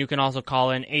 And then you can also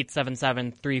call in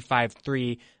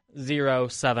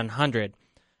 877-353-0700.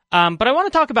 But I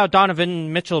want to talk about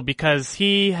Donovan Mitchell because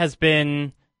he has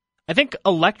been, I think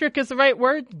electric is the right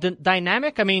word,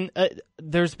 dynamic. I mean,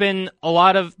 there's been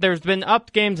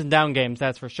up games and down games,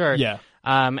 that's for sure. Yeah.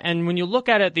 And when you look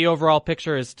at it, the overall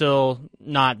picture is still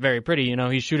not very pretty. You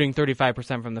know, he's shooting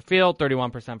 35% from the field,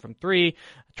 31% from three,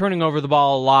 turning over the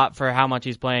ball a lot for how much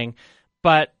he's playing.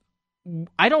 But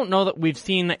I don't know that we've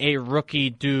seen a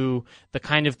rookie do the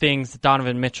kind of things that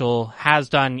Donovan Mitchell has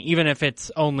done, even if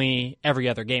it's only every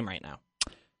other game right now.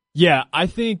 Yeah, I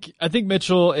think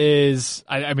Mitchell is.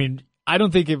 I mean, I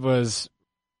don't think it was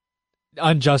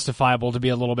unjustifiable to be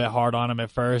a little bit hard on him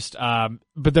at first,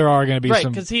 but there are going to be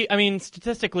some. Right, because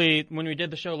statistically, when we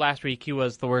did the show last week, he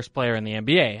was the worst player in the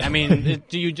NBA. I mean,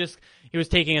 he was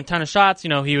taking a ton of shots. You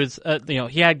know, he was,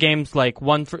 he had games like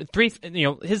 1 for 3. You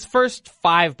know, his first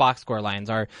 5 box score lines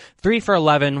are 3 for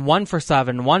 11, 1 for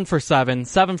 7, 1 for 7,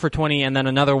 7 for 20, and then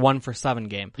another 1 for 7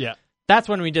 game. Yeah. That's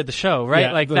when we did the show,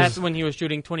 right? Yeah, that's when he was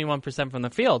shooting 21% from the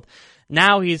field.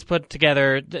 Now he's put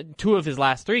together 2 of his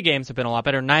last 3 games have been a lot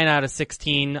better. 9 out of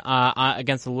 16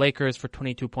 against the Lakers for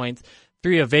 22 points.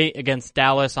 3 of 8 against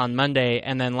Dallas on Monday,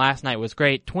 and then last night was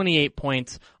great. 28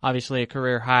 points, obviously a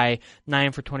career high.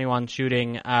 9 for 21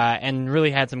 shooting, and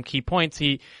really had some key points.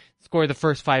 He scored the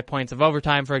first 5 points of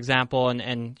overtime, for example,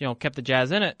 and kept the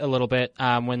Jazz in it a little bit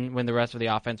when the rest of the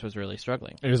offense was really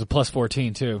struggling. It was a plus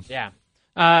 14 too. Yeah.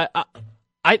 I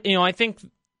think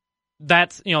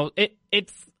that's,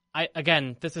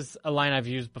 again, this is a line I've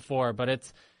used before, but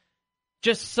it's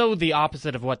just so the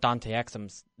opposite of what Dante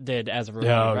Exum did as a rookie,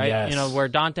 right? Yes. Where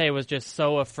Dante was just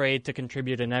so afraid to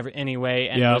contribute in any way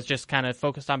and was just kind of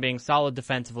focused on being solid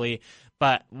defensively,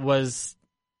 but was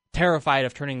terrified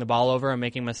of turning the ball over and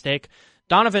making a mistake.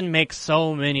 Donovan makes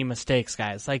so many mistakes,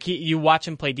 guys. Like, you watch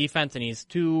him play defense, and he's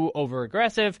too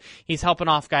over-aggressive. He's helping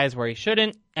off guys where he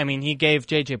shouldn't. I mean, he gave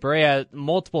J.J. Barea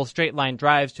multiple straight-line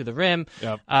drives to the rim.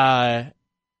 Yep. And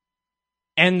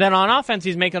then on offense,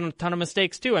 he's making a ton of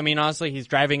mistakes, too. I mean, honestly, he's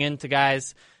driving into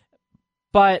guys.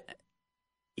 But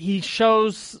he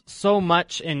shows so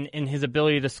much in his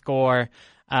ability to score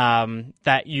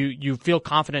that you feel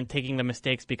confident taking the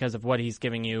mistakes because of what he's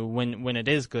giving you when it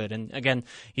is good. And again,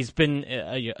 he's been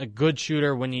a good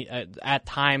shooter when he at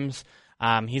times.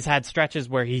 He's had stretches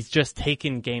where he's just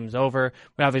taken games over.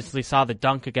 We obviously saw the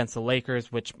dunk against the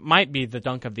Lakers, which might be the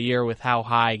dunk of the year with how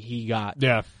high he got.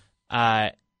 Yeah.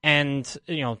 And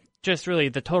just really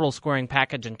the total scoring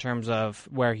package in terms of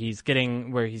where he's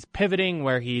pivoting,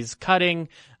 where he's cutting.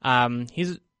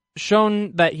 He's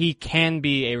shown that he can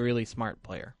be a really smart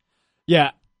player.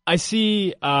 Yeah, I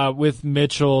see with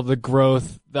Mitchell the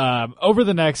growth over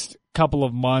the next couple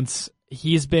of months.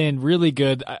 He's been really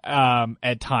good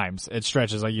at times, at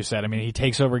stretches, like you said. I mean, he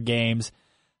takes over games.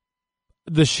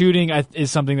 The shooting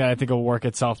is something that I think will work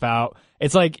itself out.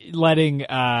 It's like letting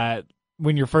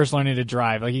when you're first learning to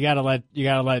drive, like you gotta let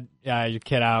your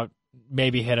kid out,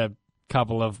 maybe hit a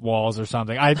couple of walls or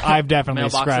something. I've definitely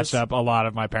scratched up a lot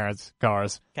of my parents'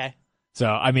 cars. Okay. So,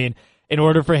 I mean, in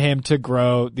order for him to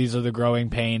grow, these are the growing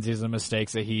pains. These are the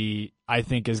mistakes that I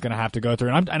think is going to have to go through.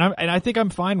 And I think I'm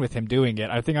fine with him doing it.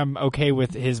 I think I'm okay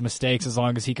with his mistakes as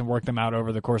long as he can work them out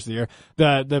over the course of the year.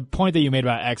 The point that you made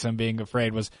about Exum being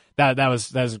afraid was that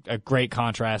was a great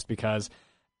contrast because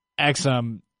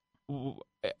Exum,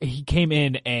 he came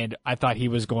in and I thought he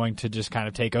was going to just kind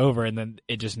of take over, and then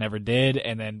it just never did.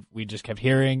 And then we just kept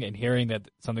hearing that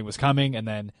something was coming, and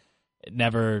then it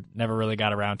never really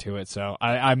got around to it. So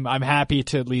I'm happy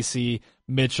to at least see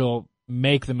Mitchell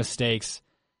make the mistakes,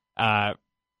 rather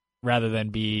than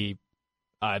be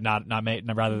not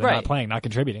playing, not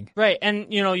contributing. Right.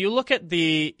 And you look at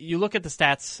the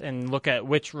stats and look at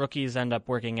which rookies end up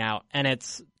working out, and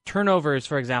it's turnovers,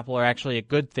 for example, are actually a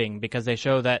good thing because they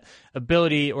show that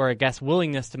ability, or I guess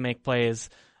willingness to make plays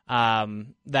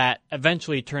that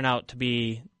eventually turn out to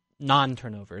be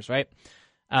non-turnovers, right?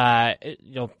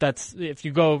 That's if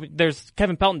you go. There's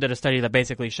Kevin Pelton did a study that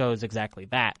basically shows exactly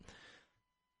that.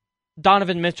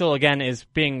 Donovan Mitchell again is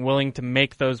being willing to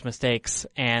make those mistakes,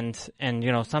 and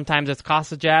sometimes it's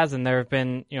cost the Jazz, and there have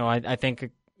been I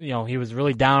think he was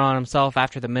really down on himself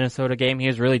after the Minnesota game. He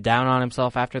was really down on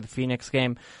himself after the Phoenix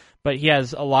game. But he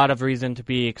has a lot of reason to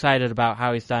be excited about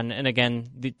how he's done. And again,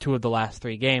 the 2 of the last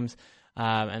 3 games,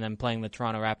 and then playing the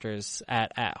Toronto Raptors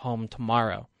at home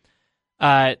tomorrow.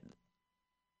 The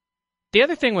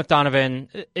other thing with Donovan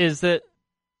is that,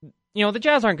 the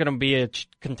Jazz aren't going to be a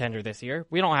contender this year.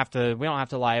 We don't have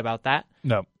to lie about that.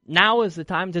 No. Now is the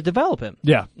time to develop him.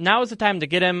 Yeah. Now is the time to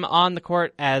get him on the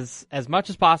court as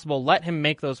much as possible. Let him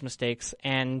make those mistakes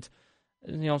and,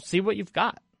 see what you've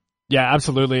got. Yeah,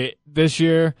 absolutely. This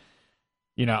year,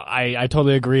 I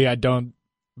totally agree. I don't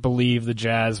believe the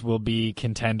Jazz will be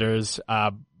contenders,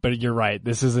 but you're right.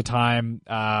 This is a time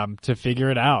to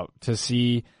figure it out, to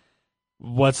see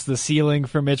what's the ceiling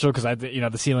for Mitchell, because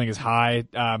the ceiling is high.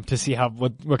 To see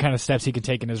what kind of steps he can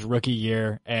take in his rookie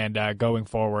year and going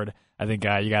forward. I think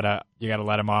you gotta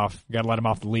let him off. You gotta let him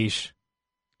off the leash.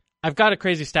 I've got a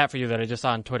crazy stat for you that I just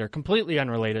saw on Twitter, completely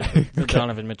unrelated to the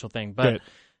Donovan Mitchell thing, but. Good.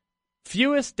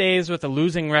 Fewest days with a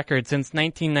losing record since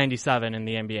 1997 in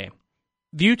the NBA.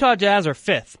 The Utah Jazz are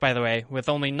 5th, by the way, with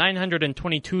only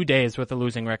 922 days with a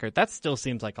losing record. That still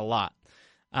seems like a lot.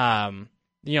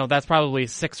 That's probably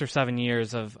 6 or 7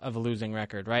 years of a losing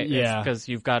record, right? Yeah. Because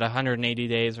you've got 180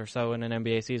 days or so in an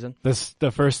NBA season.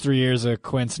 The first 3 years of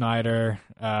Quinn Snyder,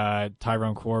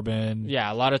 Tyrone Corbin.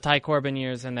 Yeah, a lot of Ty Corbin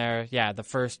years in there. Yeah, the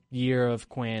first year of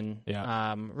Quinn.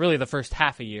 Yeah. Really the first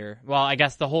half a year. Well, I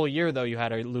guess the whole year, though, you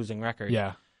had a losing record.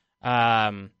 Yeah.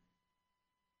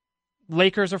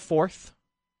 Lakers are 4th.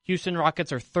 Houston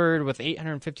Rockets are 3rd with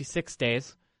 856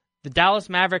 days. The Dallas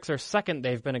Mavericks are 2nd.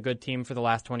 They've been a good team for the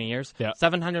last 20 years. Yeah.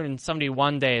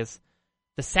 771 days.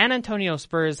 The San Antonio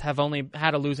Spurs have only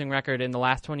had a losing record in the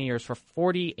last 20 years for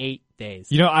 48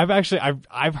 days.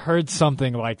 I've heard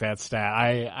something like that stat.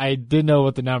 I didn't know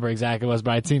what the number exactly was,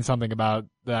 but I'd seen something about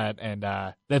that,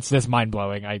 and that's mind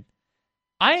blowing.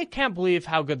 I can't believe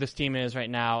how good this team is right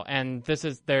now, and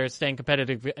they're staying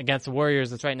competitive against the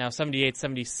Warriors. It's right now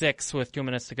 78-76 with 2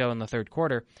 minutes to go in the third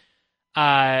quarter.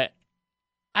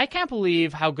 I can't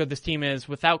believe how good this team is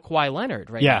without Kawhi Leonard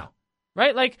right now.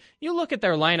 Right? Like, you look at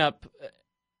their lineup,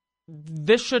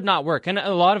 this should not work. And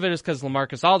a lot of it is because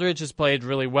LaMarcus Aldridge has played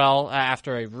really well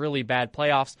after a really bad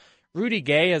playoffs. Rudy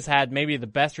Gay has had maybe the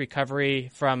best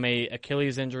recovery from a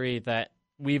Achilles injury that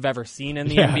we've ever seen in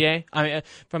the NBA. I mean,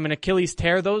 from an Achilles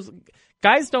tear, those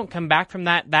guys don't come back from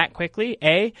that quickly,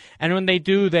 and when they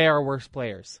do, they are worse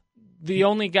players. The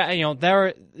only guy,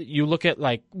 you look at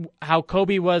like how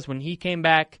Kobe was when he came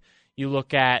back. You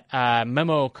look at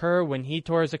Memo Okur when he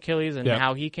tore his Achilles and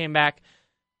how he came back.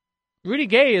 Rudy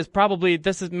Gay is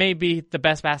maybe the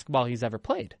best basketball he's ever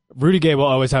played. Rudy Gay will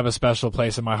always have a special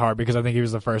place in my heart because I think he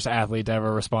was the first athlete to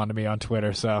ever respond to me on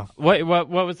Twitter. So what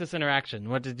was this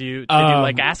interaction? What did you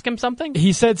ask him something?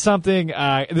 He said something.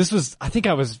 This had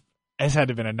to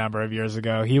have been a number of years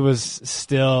ago. He was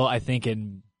still, I think,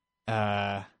 in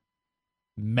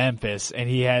Memphis, and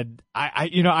he had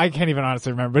I can't even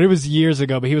honestly remember, but it was years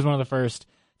ago. But he was one of the first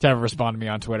to ever respond to me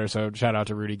on Twitter. So shout out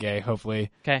to Rudy Gay.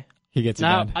 Hopefully, he gets it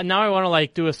done. Now I want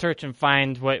to do a search and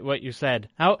find what you said.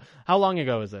 How long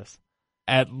ago was this?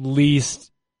 At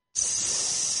least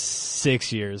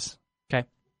 6 years.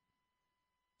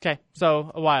 Okay,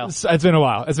 so a while. It's been a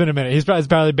while. It's been a minute. He's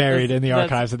probably buried in the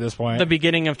archives at this point. The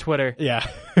beginning of Twitter. Yeah.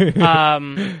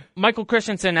 Michael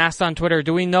Christensen asked on Twitter,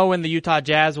 do we know when the Utah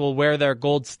Jazz will wear their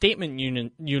gold statement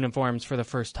uniforms for the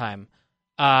first time?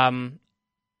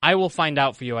 I will find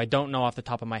out for you. I don't know off the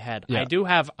top of my head. Yeah. I do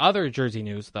have other jersey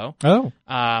news, though. Oh.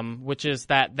 Which is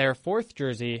that their 4th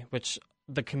jersey, which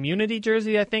the community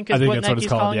jersey, I think that's Nike's what it's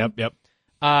called. Yep.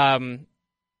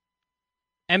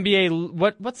 NBA,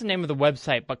 what's the name of the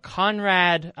website? But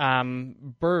Conrad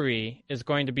Burry is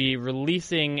going to be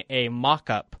releasing a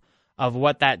mock-up of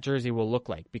what that jersey will look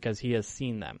like because he has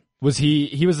seen them. Was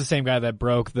he was the same guy that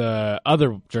broke the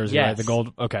other jersey, yes. Right? The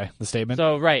gold, okay, the statement.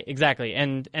 So, right, exactly.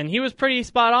 And he was pretty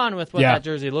spot on with what that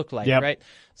jersey looked like, right?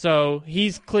 So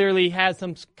he's clearly has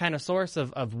some kind of source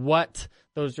of what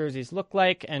those jerseys look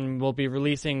like, and we'll be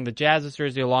releasing the Jazz's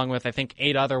jersey along with, I think,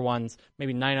 8 other ones,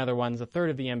 maybe 9 other ones, a third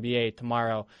of the NBA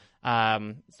tomorrow.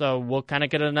 So we'll kind of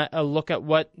get a look at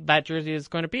what that jersey is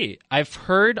going to be. I've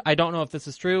heard, I don't know if this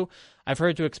is true, I've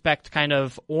heard to expect kind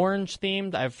of orange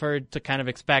themed. I've heard to kind of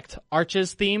expect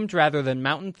arches themed rather than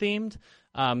mountain themed.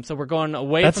 So we're going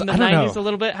away from the 90s a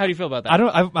little bit. How do you feel about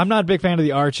that? I'm not a big fan of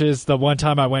the arches. The one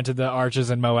time I went to the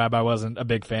arches in Moab, I wasn't a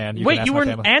big fan. You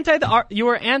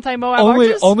were anti Moab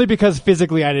arches? Only because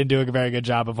physically I didn't do a very good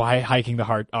job of hiking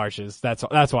the arches. That's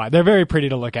why. They're very pretty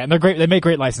to look at, and they're great. They make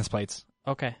great license plates.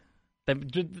 Okay.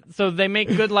 So they make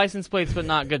good license plates, but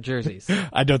not good jerseys.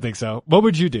 I don't think so. What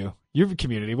would you do? Your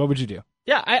community, what would you do?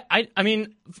 Yeah, I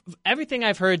mean, everything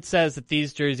I've heard says that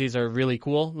these jerseys are really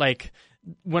cool. Like,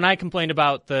 when I complained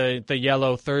about the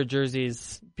yellow third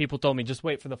jerseys, people told me just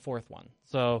wait for the fourth one.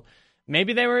 So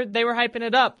maybe they were hyping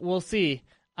it up. We'll see.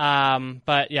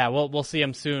 But yeah, we'll see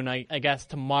him soon. I guess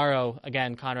tomorrow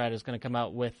again, Conrad is going to come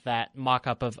out with that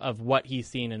mock-up of what he's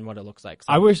seen and what it looks like.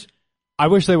 So I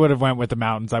wish they would have went with the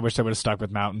mountains. I wish they would have stuck with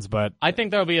mountains, but I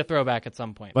think there'll be a throwback at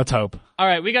some point. Let's hope. All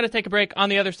right, we got to take a break. On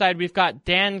the other side, we've got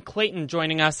Dan Clayton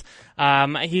joining us.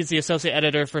 He's the associate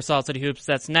editor for Salt City Hoops.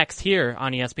 That's next here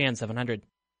on ESPN 700.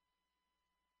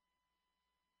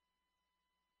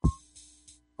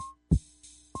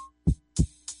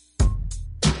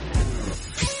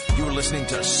 You're listening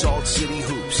to Salt City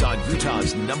Hoops on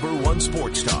Utah's #1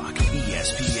 sports talk,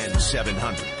 ESPN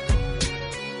 700.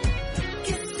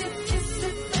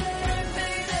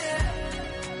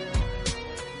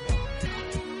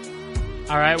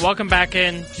 All right, welcome back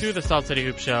in to the Salt City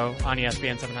Hoop Show on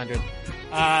ESPN 700.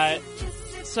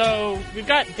 So we've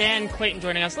got Dan Clayton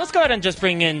joining us. Let's go ahead and just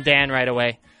bring in Dan right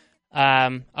away.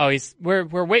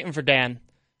 We're waiting for Dan.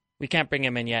 We can't bring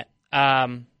him in yet.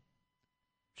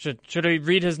 Should we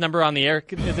read his number on the air?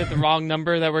 Is it the wrong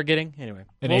number that we're getting? Anyway,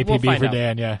 APB we'll find for out.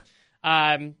 Dan, yeah.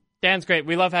 Dan's great.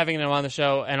 We love having him on the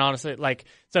show. And honestly,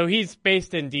 so he's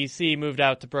based in D.C., moved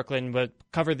out to Brooklyn, but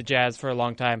covered the Jazz for a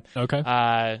long time.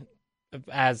 Okay.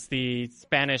 As the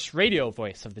Spanish radio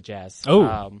voice of the Jazz.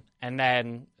 Oh. And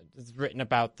then has written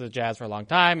about the Jazz for a long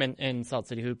time and Salt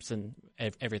City Hoops and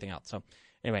everything else. So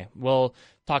anyway, we'll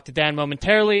talk to Dan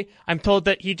momentarily. I'm told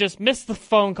that he just missed the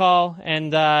phone call,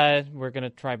 and we're going to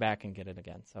try back and get it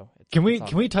again. So Can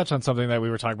we touch on something that we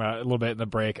were talking about a little bit in the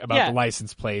break about the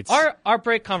license plates? Our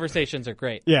break conversations are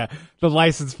great. Yeah, the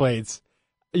license plates.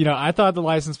 You know, I thought the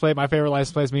license plate, my favorite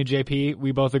license plate is me and JP.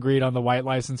 We both agreed on the white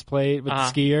license plate with the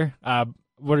skier.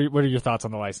 What are your thoughts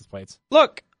on the license plates?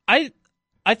 Look, I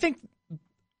think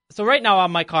so. Right now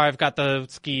on my car, I've got the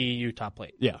Ski Utah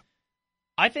plate. Yeah,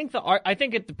 I think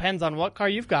it depends on what car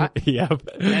you've got. Yep.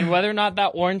 And whether or not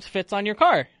that orange fits on your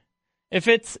car. If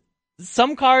it's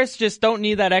some cars just don't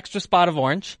need that extra spot of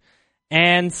orange,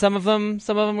 and some of them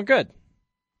are good.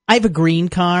 I have a green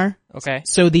car. Okay.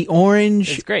 So the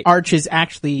orange great. arches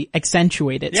actually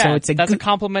accentuate it. Yeah, so that's a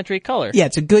complementary color. Yeah,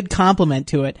 it's a good complement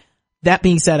to it. That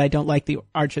being said, I don't like the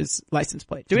arches license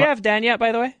plate. Do we have Dan yet,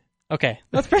 by the way? Okay,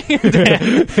 let's bring in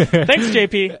Dan. Thanks,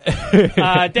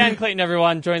 JP. Dan Clayton,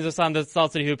 everyone, joins us on the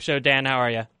Salt City Hoop Show. Dan, how are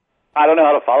you? I don't know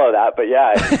how to follow that, but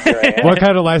yeah. Sure I am. What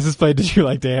kind of license plate did you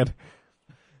like, Dan?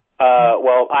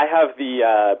 Well, I have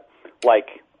the,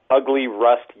 ugly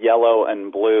rust yellow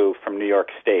and blue from New York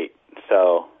State,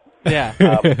 so... Yeah.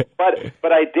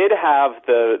 But I did have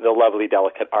the lovely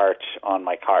delicate arch on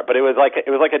my car, but it was like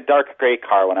a dark gray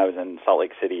car when I was in Salt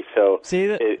Lake City, so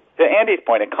to Andy's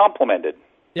point, it complemented.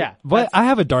 Yeah. But I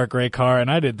have a dark gray car, and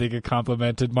I didn't think it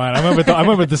complimented mine. I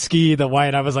went with the ski, the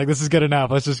white. I was like, this is good enough.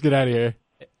 Let's just get out of here.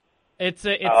 It's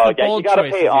the bold you got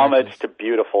to choice pay of homage arches. to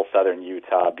beautiful southern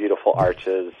Utah, beautiful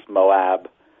arches, Moab.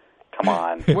 Come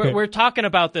on. We're talking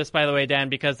about this, by the way, Dan,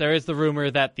 because there is the rumor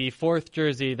that the fourth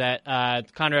jersey that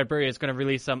Conrad Burry is going to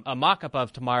release a mock-up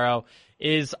of tomorrow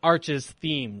is arches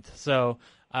themed. So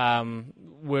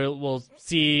we'll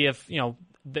see if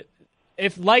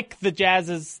if like the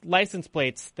Jazz's license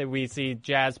plates that we see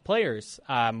Jazz players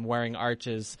wearing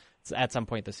arches at some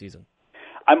point this season.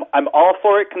 I'm all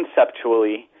for it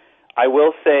conceptually. I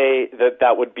will say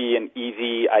that would be an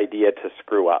easy idea to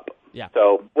screw up. Yeah.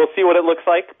 So we'll see what it looks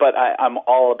like, but I'm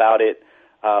all about it.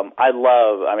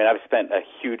 I've spent a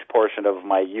huge portion of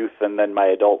my youth and then my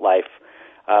adult life.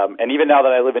 And even now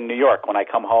that I live in New York, when I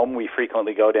come home, we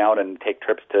frequently go down and take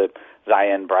trips to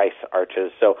Zion Bryce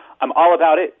arches. So I'm all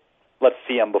about it. Let's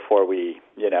see them before we,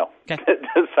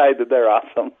 decide that they're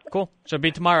awesome. Cool. Should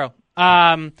be tomorrow.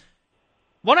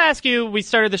 Want to ask you, we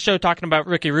started the show talking about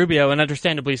Ricky Rubio, and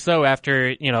understandably so after,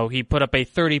 he put up a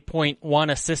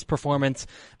 30.1 assist performance,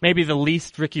 maybe the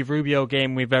least Ricky Rubio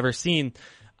game we've ever seen.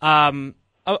 I'm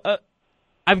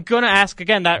going to ask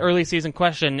again that early season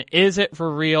question, is it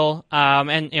for real?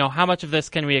 And how much of this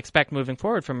can we expect moving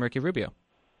forward from Ricky Rubio?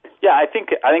 Yeah, I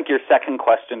think your second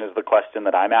question is the question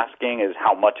that I'm asking, is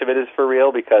how much of it is for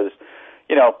real, because,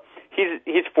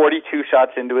 he's 42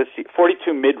 shots into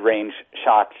 42 mid-range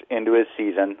shots into his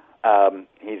season.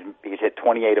 He's hit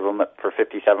 28 of them for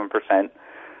 57%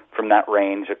 from that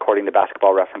range, according to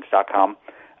BasketballReference.com.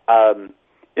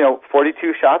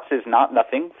 42 shots is not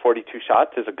nothing. 42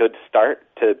 shots is a good start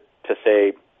to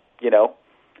say,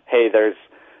 hey,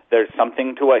 there's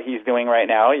something to what he's doing right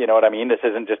now. You know what I mean? This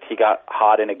isn't just he got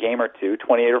hot in a game or two.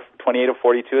 28 of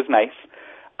 42 is nice.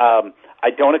 I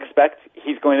don't expect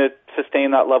he's going to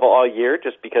sustain that level all year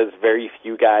just because very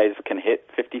few guys can hit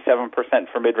 57%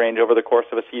 for mid-range over the course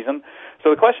of a season. So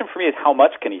the question for me is how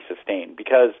much can he sustain?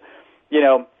 Because,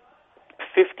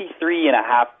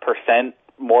 53.5%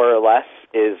 more or less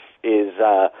is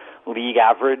league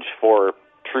average for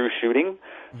true shooting.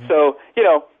 Mm-hmm. So,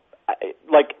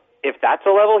 if that's a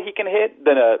level he can hit,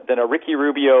 then a Ricky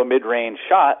Rubio mid-range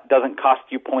shot doesn't cost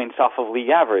you points off of league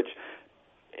average.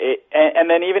 And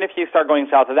then even if you start going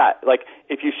south of that,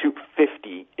 if you shoot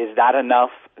 50, is that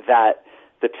enough that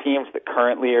the teams that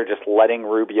currently are just letting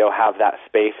Rubio have that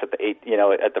space at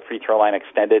the free throw line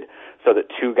extended so that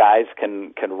two guys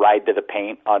can ride to the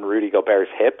paint on Rudy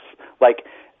Gobert's hips?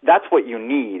 That's what you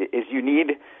need, is you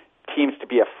need teams to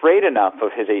be afraid enough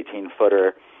of his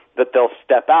 18-footer that they'll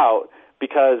step out,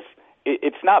 because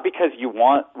it's not because you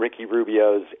want Ricky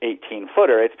Rubio's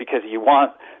 18-footer, it's because you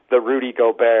want the Rudy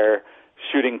Gobert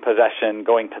shooting possession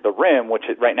going to the rim, which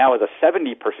right now is a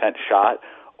 70% shot,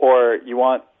 or you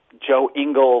want Joe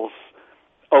Ingles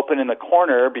open in the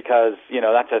corner because,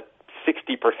 that's a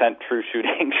 60% true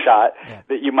shooting shot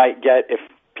that you might get if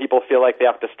people feel like they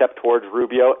have to step towards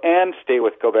Rubio and stay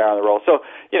with Gobert on the roll. So,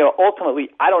 ultimately,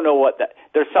 I don't know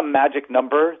there's some magic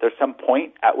number, there's some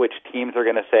point at which teams are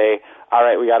going to say, all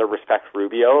right, we got to respect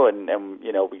Rubio and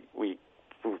we've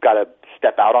got to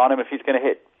step out on him if he's going to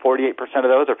hit 48% of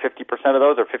those or 50% of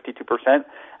those or 52%. And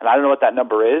I don't know what that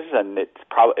number is, and it's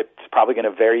probably going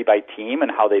to vary by team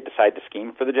and how they decide to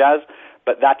scheme for the Jazz.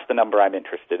 But that's the number I'm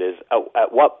interested in, is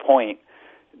at what point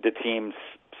do teams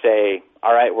say,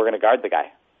 all right, we're going to guard the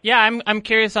guy? Yeah, I'm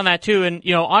curious on that too, and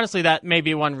honestly, that may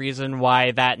be one reason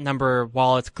why that number,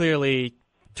 while it's clearly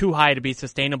too high to be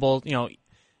sustainable,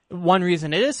 one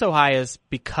reason it is so high is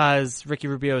because Ricky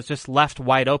Rubio is just left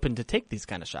wide open to take these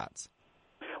kind of shots.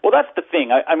 Well, that's the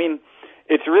thing. I mean,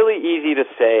 it's really easy to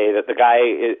say that the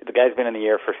guy's been in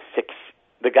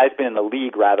the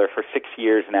league for 6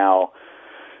 years now.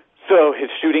 So his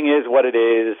shooting is what it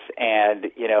is, and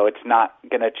it's not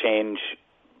going to change,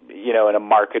 in a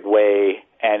marked way.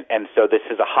 And so this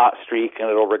is a hot streak and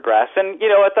it'll regress. And,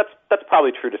 that's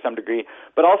probably true to some degree.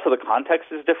 But also the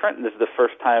context is different. And this is the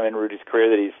first time in Rudy's career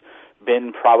that he's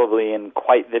been probably in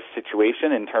quite this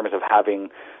situation in terms of having,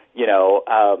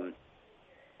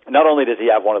 not only does he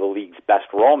have one of the league's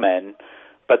best role men,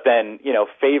 but then,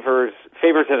 Favors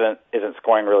isn't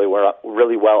scoring really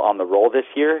well on the roll this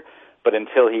year. But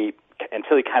until he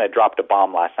kind of dropped a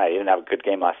bomb last night, he didn't have a good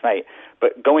game last night.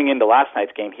 But going into last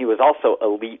night's game, he was also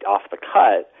elite off the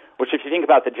cut, which if you think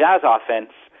about the Jazz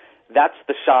offense, that's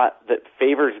the shot that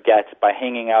Favors gets by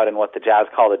hanging out in what the Jazz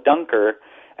call a dunker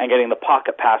and getting the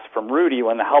pocket pass from Rudy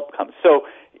when the help comes. So,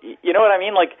 you know what I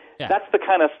mean? That's the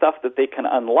kind of stuff that they can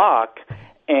unlock.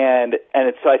 And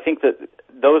so I think that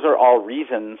those are all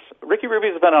reasons. Ricky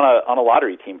Rubio's been on a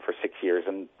lottery team for 6 years,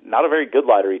 and not a very good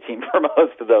lottery team for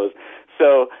most of those.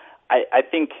 So I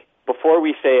think before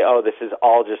we say, oh, this is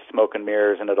all just smoke and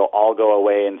mirrors and it'll all go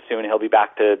away and soon he'll be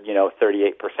back to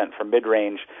 38% from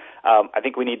mid-range, I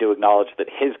think we need to acknowledge that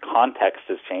his context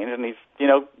has changed, and he's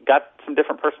got some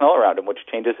different personnel around him, which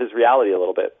changes his reality a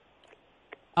little bit.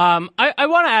 I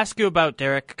want to ask you about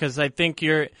Derek, because I think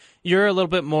you're a little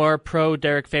bit more pro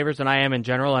Derek Favors than I am in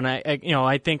general, and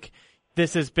I think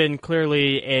this has been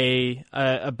clearly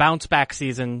a bounce back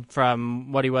season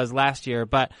from what he was last year.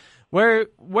 But where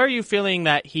are you feeling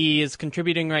that he is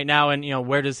contributing right now, and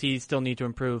where does he still need to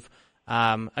improve?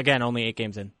 Again, only 8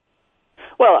 games in.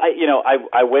 Well,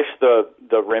 I wish the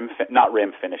not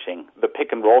rim finishing, the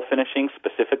pick and roll finishing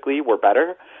specifically were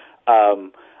better.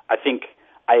 I think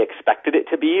I expected it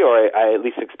to be, or I at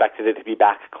least expected it to be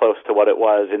back close to what it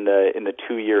was in the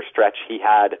 2-year stretch he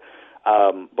had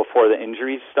before the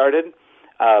injuries started.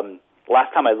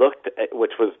 Last time I looked,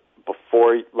 which was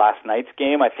before last night's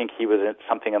game, I think he was at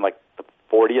something in the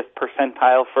 40th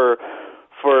percentile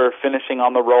for finishing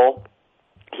on the roll.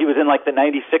 He was in the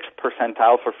 96th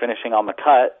percentile for finishing on the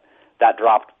cut. That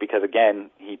dropped because, again,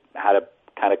 he had a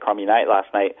kind of crummy night last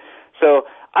night. So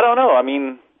I don't know. I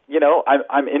mean,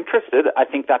 I'm interested. I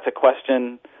think that's a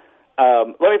question.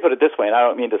 Let me put it this way, and I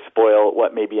don't mean to spoil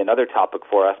what may be another topic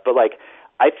for us, but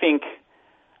I think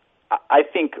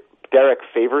Derek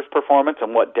Favors' performance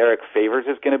and what Derek Favors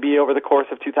is going to be over the course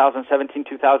of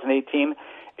 2017-2018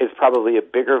 is probably a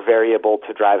bigger variable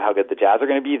to drive how good the Jazz are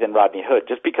going to be than Rodney Hood.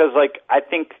 Just because, I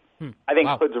think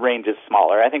wow. Hood's range is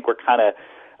smaller. I think we're kind of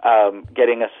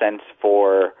getting a sense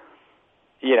for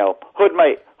Hood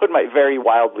might vary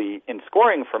wildly in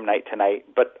scoring from night to night,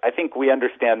 but I think we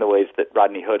understand the ways that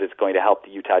Rodney Hood is going to help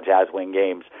the Utah Jazz win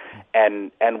games.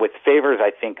 And with Favors,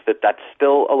 I think that's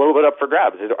still a little bit up for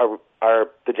grabs. Are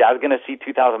the Jazz going to see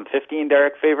 2015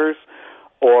 Derek Favors,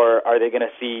 or are they going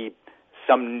to see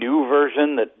some new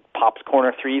version that pops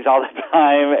corner threes all the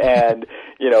time and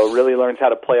really learns how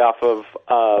to play off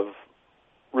of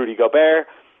Rudy Gobert,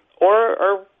 or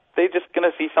are they just going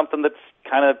to see something that's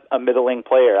kind of a middling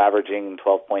player averaging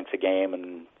 12 points a game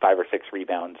and 5 or 6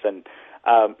 rebounds? And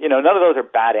none of those are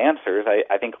bad answers.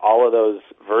 I think all of those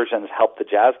versions help the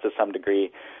Jazz to some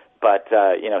degree, but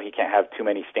he can't have too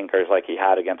many stinkers like he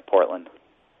had against Portland.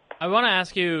 I want to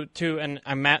ask you too, and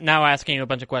I'm now asking you a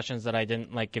bunch of questions that I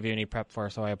didn't give you any prep for,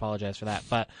 so I apologize for that.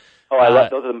 But I love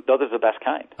those are the best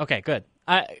kind. Okay, good.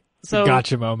 So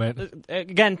gotcha moment.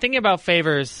 Again, thinking about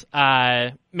Favors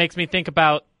makes me think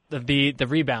about the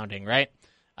rebounding, right?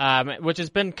 Which has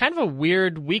been kind of a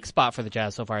weird weak spot for the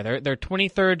Jazz so far. They're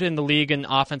 23rd in the league in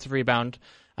offensive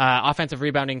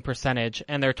rebounding percentage,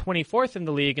 and they're 24th in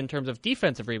the league in terms of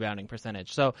defensive rebounding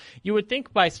percentage. So you would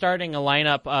think by starting a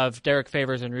lineup of Derek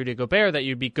Favors and Rudy Gobert that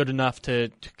you'd be good enough to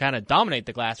kind of dominate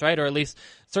the glass, right? Or at least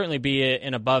certainly be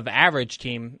an above average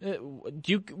team.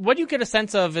 What do you get a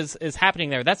sense of is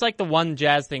happening there? That's like the one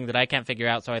Jazz thing that I can't figure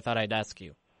out, so I thought I'd ask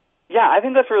you. Yeah, I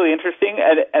think that's really interesting,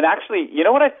 and actually, you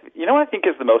know what I think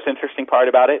is the most interesting part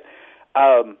about it.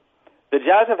 The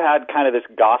Jazz have had kind of this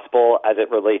gospel as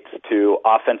it relates to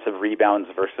offensive rebounds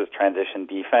versus transition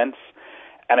defense,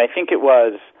 and I think it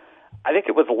was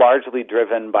largely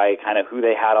driven by kind of who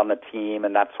they had on the team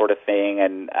and that sort of thing,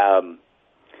 and I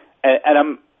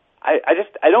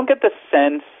don't get the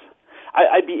sense.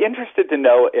 I'd be interested to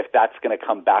know if that's going to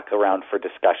come back around for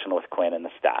discussion with Quinn and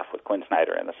the staff, with Quinn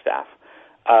Snyder and the staff.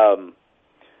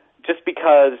 Just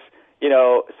because,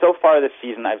 so far this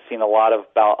season I've seen a lot of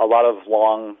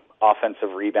long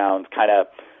offensive rebounds kind of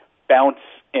bounce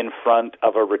in front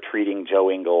of a retreating Joe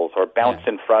Ingles or bounce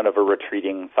in front of a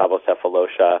retreating Thabo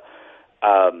Sefolosha.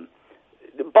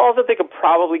 Balls that they could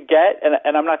probably get,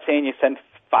 and I'm not saying you send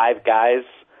 5 guys,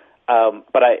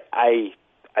 but I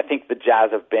think the Jazz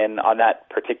have been on that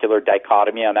particular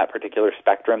dichotomy, on that particular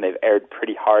spectrum. They've erred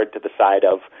pretty hard to the side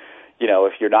of,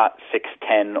 if you're not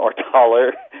 6'10" or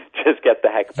taller, just get the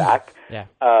heck back. Yeah.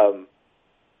 I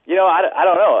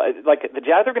don't know. The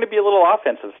Jazz are going to be a little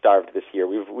offensive starved this year.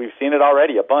 We've seen it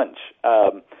already a bunch.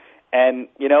 And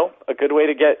a good way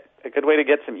to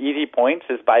get some easy points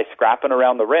is by scrapping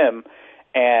around the rim.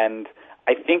 And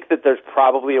I think that there's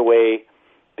probably a way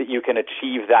that you can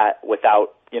achieve that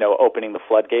without opening the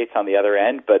floodgates on the other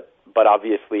end. But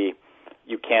obviously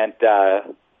you can't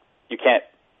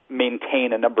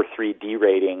maintain a number 3 D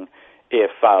rating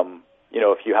if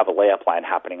you have a layup line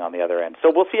happening on the other end.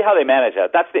 So we'll see how they manage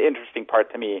that. That's the interesting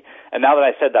part to me. And now that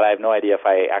I said that, I have no idea if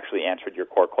I actually answered your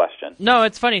core question. No,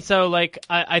 it's funny. So,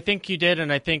 I think you did,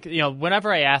 and I think,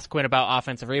 whenever I ask Quinn about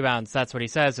offensive rebounds, that's what he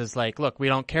says is look, we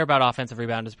don't care about offensive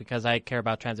rebounds because I care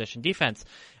about transition defense.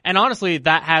 And honestly,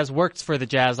 that has worked for the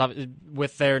Jazz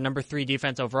with their number 3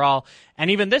 defense overall.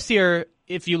 And even this year,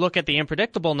 if you look at the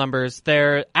unpredictable numbers,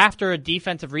 they're after a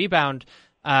defensive rebound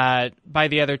by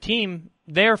the other team,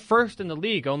 they're first in the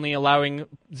league, only allowing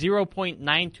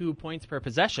 0.92 points per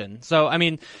possession. So, I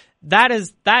mean, that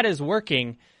is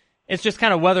working. It's just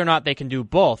kind of whether or not they can do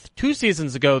both. 2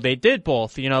 seasons ago, they did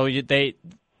both. They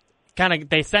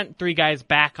sent 3 guys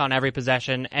back on every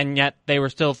possession, and yet they were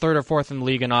still 3rd or 4th in the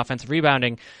league in offensive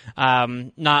rebounding.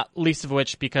 Not least of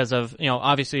which because of,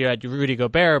 obviously you had Rudy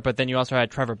Gobert, but then you also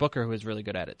had Trevor Booker, who was really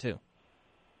good at it too.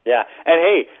 Yeah, and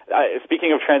hey,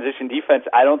 speaking of transition defense,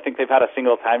 I don't think they've had a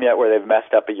single time yet where they've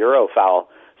messed up a Euro foul.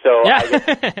 So yeah.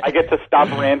 I get to stop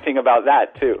ranting about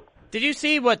that too. Did you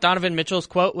see what Donovan Mitchell's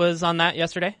quote was on that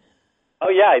yesterday? Oh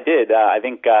yeah, I did. I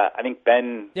think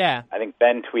Ben. Yeah. I think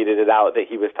Ben tweeted it out that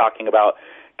he was talking about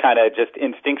kind of just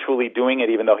instinctually doing it,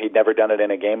 even though he'd never done it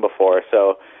in a game before.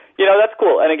 So that's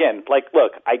cool. And again,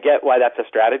 look, I get why that's a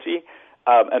strategy.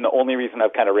 And the only reason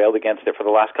I've kind of railed against it for the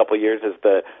last couple of years is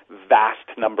the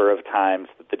vast number of times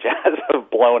that the Jazz have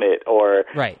blown it, or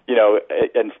right.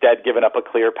 Instead given up a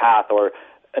clear path, or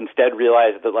instead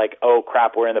realized that oh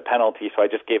crap, we're in the penalty, so I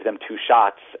just gave them 2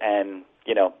 shots, and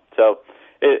so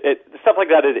stuff like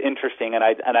that is interesting, and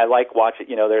I like watching.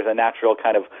 There's a natural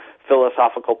kind of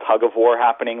philosophical tug of war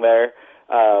happening there,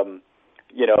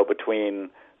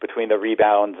 between the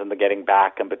rebounds and the getting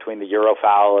back, and between the Euro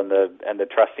foul and the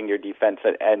trusting your defense,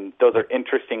 and those are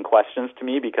interesting questions to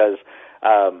me because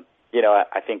I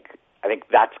think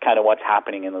that's kind of what's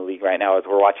happening in the league right now as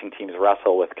we're watching teams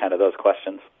wrestle with kind of those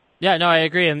questions. Yeah, no, I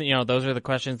agree. And, those are the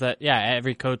questions that,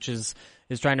 every coach is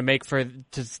trying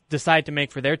to decide to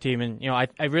make for their team. And,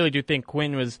 I really do think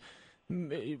Quinn was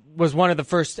one of the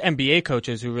first NBA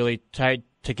coaches who really tried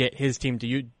to get his team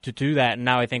to do that. And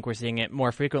now I think we're seeing it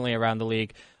more frequently around the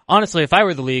league. Honestly, if I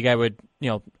were the league, I would,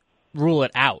 rule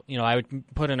it out. I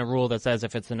would put in a rule that says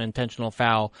if it's an intentional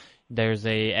foul, there's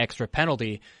a extra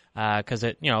penalty, because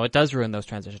it does ruin those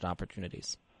transition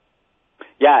opportunities.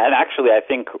 Yeah, and actually I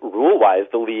think rule-wise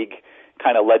the league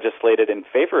kind of legislated in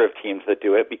favor of teams that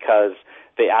do it because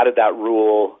they added that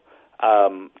rule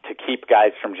to keep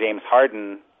guys from James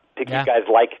Harden, guys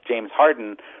like James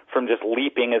Harden from just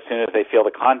leaping as soon as they feel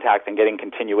the contact and getting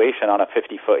continuation on a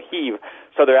 50-foot heave.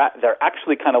 So they're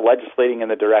actually kind of legislating in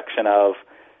the direction of,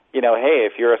 hey,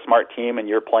 if you're a smart team and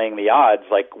you're playing the odds,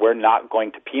 like we're not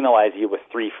going to penalize you with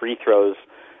 3 free throws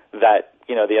that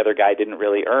the other guy didn't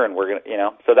really earn. We're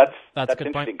gonna, so that's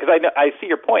interesting because I see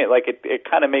your point. Like it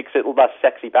kind of makes it less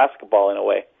sexy basketball in a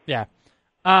way. Yeah.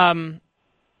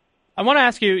 I want to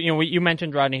ask you. You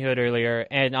mentioned Rodney Hood earlier,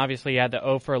 and obviously you had the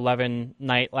 0 for 11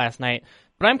 night last night.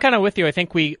 But I'm kind of with you. I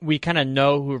think we kind of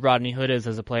know who Rodney Hood is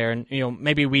as a player, and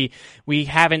maybe we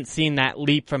haven't seen that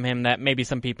leap from him that maybe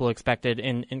some people expected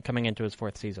in coming into his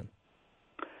 4th season.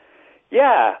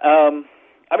 Yeah.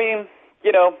 I mean,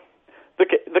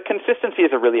 The consistency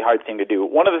is a really hard thing to do.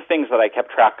 One of the things that I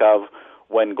kept track of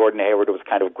when Gordon Hayward was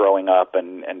kind of growing up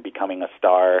and becoming a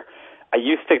star, I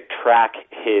used to track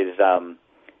his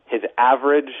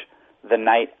average the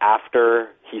night after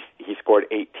he scored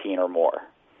 18 or more.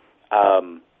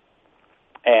 And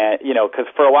because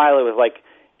for a while it was like,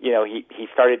 he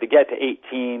started to get to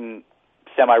 18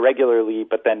 semi-regularly,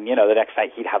 but then, the next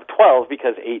night he'd have 12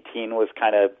 because 18 was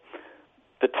kind of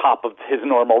the top of his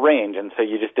normal range, and so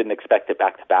you just didn't expect it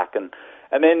back to back. And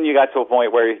then you got to a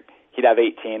point where he'd have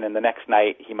 18, and the next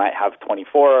night he might have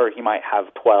 24, or he might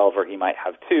have 12, or he might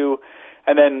have 2.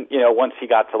 And then, once he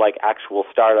got to like actual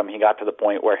stardom, he got to the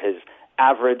point where his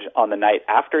average on the night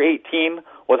after 18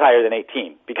 was higher than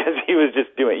 18 because he was just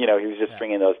doing, he was just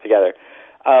stringing those together.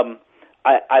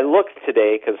 I looked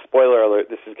today because, spoiler alert,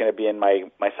 this is going to be in my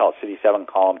Salt City 7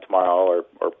 column tomorrow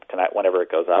or tonight, whenever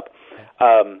it goes up.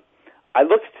 I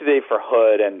looked today for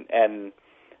Hood, and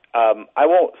I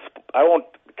won't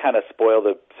kind of spoil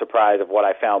the surprise of what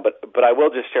I found, but I will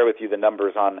just share with you the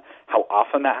numbers on how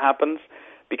often that happens,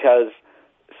 because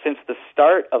since the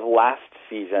start of last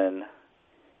season,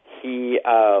 he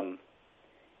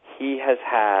has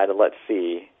had, let's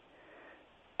see,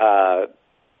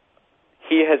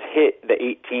 he has hit the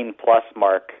 18-plus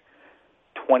mark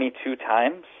 22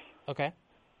 times. Okay.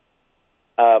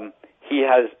 He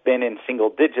has been in single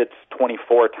digits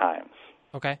 24 times.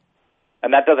 Okay.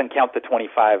 And that doesn't count the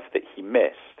 25 that he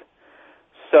missed.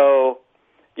 So,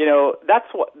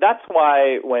 that's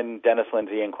why when Dennis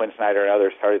Lindsey and Quinn Snyder and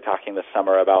others started talking this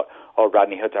summer about,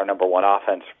 Rodney Hood's our number one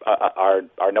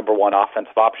our number one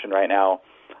offensive option right now,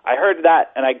 I heard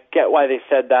that and I get why they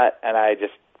said that, and I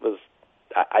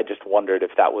just wondered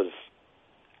if that was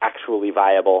actually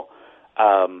viable.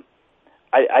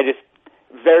 I just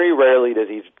very rarely does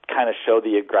he kind of show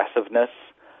the aggressiveness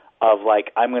of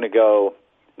like, I'm going to go,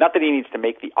 not that he needs to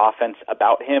make the offense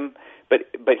about him, but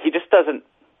he just doesn't,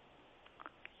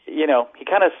 he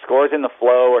kind of scores in the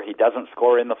flow or he doesn't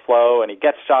score in the flow, and he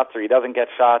gets shots or he doesn't get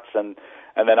shots, and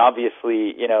then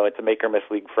obviously, it's a make or miss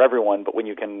league for everyone, but when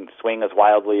you can swing as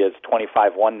wildly as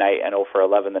 25 one night and 0 for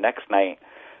 11 the next night,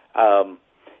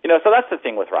 so that's the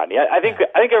thing with Rodney. I think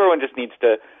everyone just needs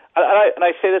to, and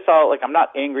I say this all, like, I'm not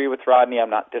angry with Rodney, I'm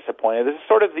not disappointed. This is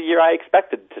sort of the year I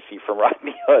expected to see from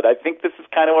Rodney Hood. I think this is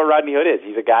kind of what Rodney Hood is.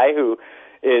 He's a guy who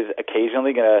is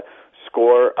occasionally going to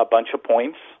score a bunch of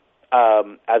points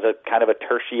as a kind of a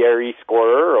tertiary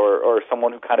scorer or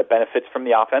someone who kind of benefits from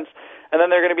the offense. And then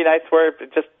there are going to be nights where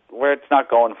it's not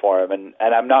going for him. And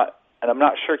I'm not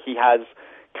sure he has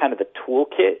kind of the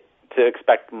toolkit to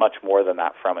expect much more than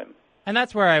that from him. And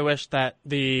that's where I wish that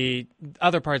the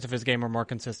other parts of his game were more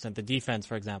consistent. The defense,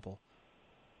 for example.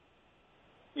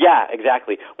 Yeah,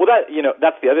 exactly. Well,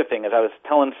 that's the other thing. Is I was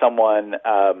telling someone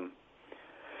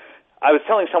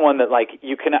that like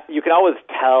you can always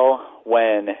tell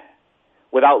when,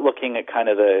 without looking at kind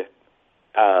of the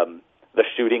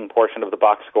shooting portion of the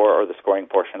box score or the scoring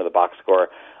portion of the box score,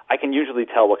 I can usually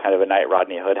tell what kind of a night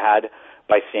Rodney Hood had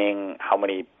by seeing how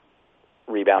many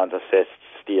rebounds, assists,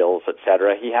 steals,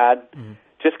 etc. he had. Mm-hmm.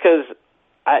 Just because,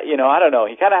 I don't know,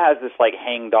 he kind of has this like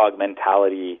hangdog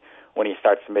mentality when he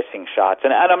starts missing shots,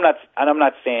 and I'm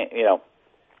not saying,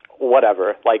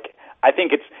 whatever. Like, I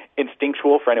think it's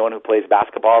instinctual for anyone who plays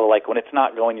basketball. Like when it's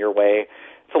not going your way,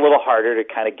 it's a little harder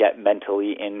to kind of get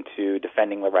mentally into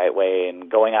defending the right way and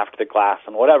going after the glass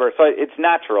and whatever. So it's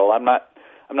natural. I'm not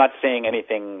saying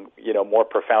anything, more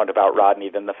profound about Rodney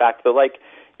than the fact that, like,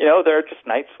 there are just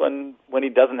nights when he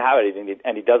doesn't have it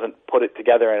and he doesn't put it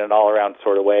together in an all-around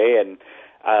sort of way. And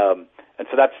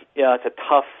so that's, it's a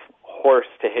tough horse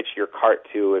to hitch your cart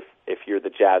to if you're the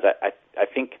Jazz. I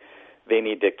think they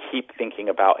need to keep thinking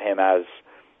about him as,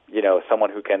 someone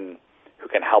who can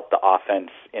help the offense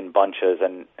in bunches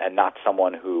and not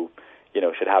someone who,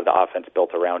 should have the offense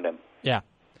built around him. Yeah.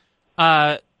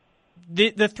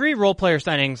 The three role player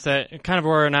signings that kind of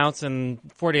were announced in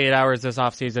 48 hours this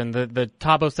offseason, the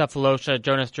Thabo Sefolosha,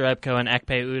 Jonas Jerebko, and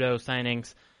Ekpe Udoh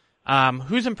signings,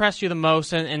 who's impressed you the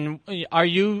most? And are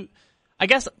you, I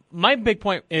guess my big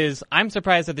point is I'm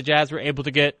surprised that the Jazz were able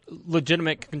to get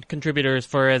legitimate contributors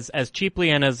for as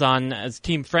cheaply and as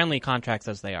team-friendly contracts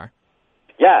as they are.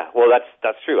 Yeah, well,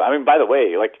 that's true. I mean, by the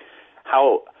way, like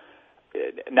how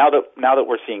now that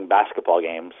we're seeing basketball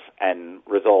games and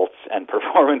results and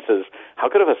performances, how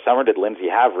good of a summer did Lindsay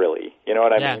have, really? You know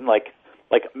what I mean? Like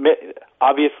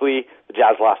obviously the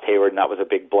Jazz lost Hayward, and that was a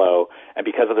big blow. And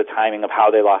because of the timing of how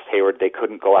they lost Hayward, they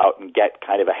couldn't go out and get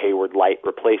kind of a Hayward-light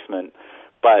replacement.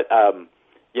 But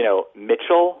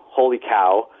Mitchell, holy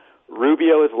cow,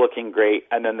 Rubio is looking great,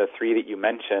 and then the three that you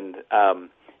mentioned.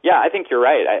 I think you're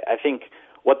right. I think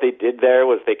what they did there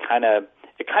was it kind of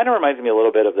reminds me a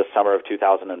little bit of the summer of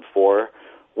 2004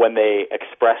 when they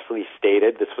expressly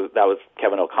stated that was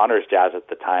Kevin O'Connor's Jazz at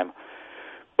the time,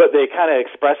 but they kind of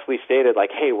expressly stated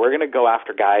like, hey, we're going to go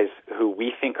after guys who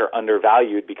we think are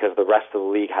undervalued because the rest of the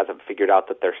league hasn't figured out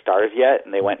that they're stars yet,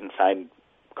 and they went and signed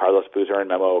Carlos Boozer and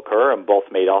Memo Okur, and both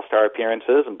made All-Star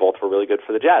appearances, and both were really good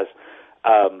for the Jazz.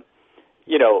 Thabo,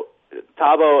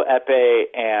 Ekpe,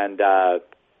 and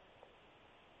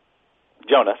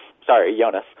Jonas.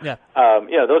 Yeah.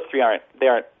 Those three aren't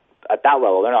at that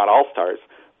level. They're not all-stars,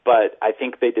 but I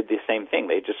think they did the same thing.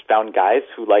 They just found guys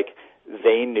who, like,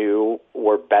 they knew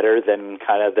were better than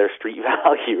kind of their street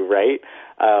value, right?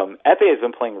 Ekpe has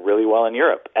been playing really well in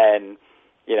Europe, and,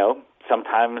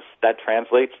 sometimes that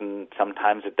translates and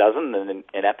sometimes it doesn't. And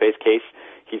in Ekpe's case,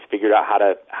 he's figured out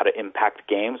how to impact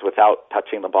games without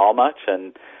touching the ball much.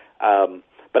 And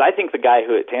but I think the guy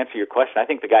who, to answer your question, I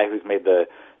think the guy who's made the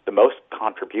most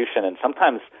contribution, and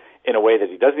sometimes in a way that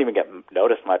he doesn't even get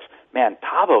noticed much, man,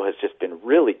 Thabo has just been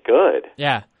really good.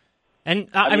 Yeah. And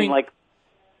I mean, like,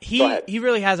 he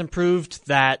really has improved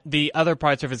the other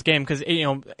parts of his game, because,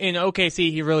 in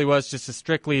OKC, he really was just a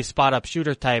strictly spot-up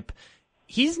shooter type.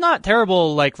 He's not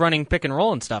terrible, like, running pick and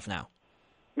roll and stuff now.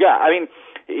 Yeah, I mean,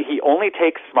 he only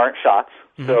takes smart shots,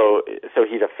 so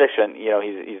he's efficient.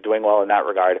 He's doing well in that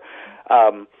regard.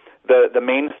 The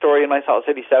main story in my Salt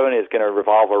City 7 is going to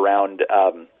revolve around.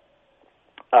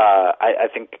 I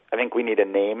think we need a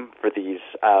name for these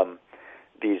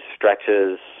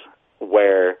stretches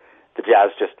where the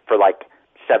Jazz just for like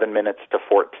 7 minutes to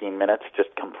 14 minutes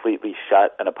just completely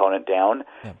shut an opponent down,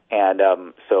 and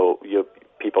so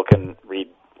people can read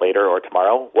later or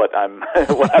tomorrow what I'm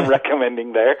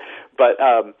recommending there. But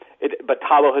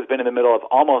Thabo has been in the middle of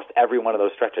almost every one of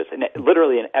those stretches, and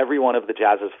literally in every one of the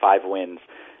Jazz's 5 wins,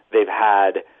 they've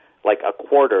had like a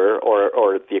quarter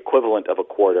or the equivalent of a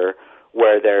quarter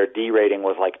where their D rating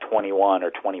was like 21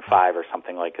 or 25 or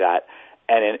something like that.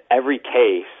 And in every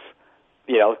case,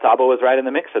 Thabo was right in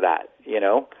the mix of that,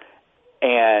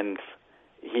 and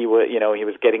he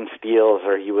was getting steals,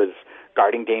 or he was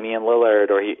guarding Damian Lillard,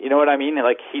 or you know what I mean?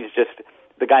 Like, he's just,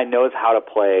 the guy knows how to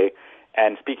play.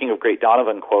 And speaking of great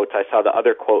Donovan quotes, I saw the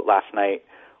other quote last night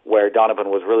where Donovan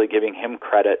was really giving him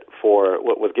credit for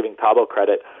what was giving Thabo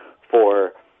credit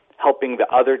for helping the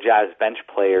other Jazz bench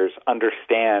players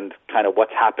understand kind of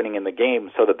what's happening in the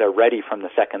game so that they're ready from the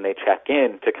second they check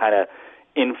in to kind of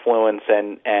influence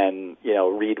and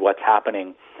read what's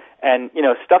happening. And,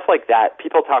 stuff like that.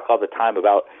 People talk all the time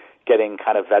about getting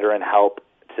kind of veteran help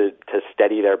to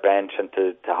steady their bench and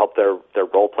to help their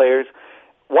role players.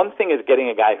 One thing is getting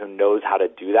a guy who knows how to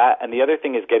do that, and the other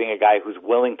thing is getting a guy who's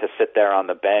willing to sit there on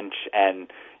the bench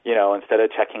and, instead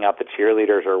of checking out the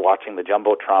cheerleaders or watching the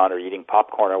Jumbotron or eating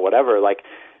popcorn or whatever, like,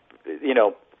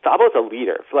 Thabo's a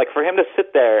leader. Like, for him to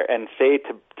sit there and say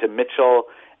to Mitchell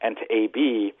and to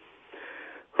AB,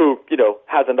 who,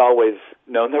 hasn't always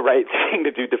known the right thing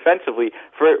to do defensively,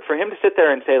 for him to sit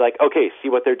there and say, like, okay, see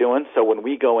what they're doing, so when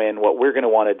we go in, what we're going to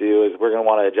want to do is we're going to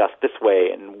want to adjust this way,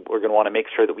 and we're going to want to make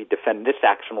sure that we defend this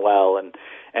action well, and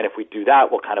if we do that,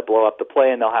 we'll kind of blow up the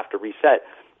play, and they'll have to reset.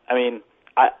 I mean,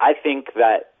 I think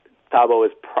that Thabo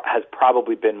has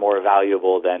probably been more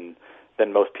valuable than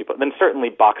most people, than certainly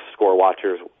box score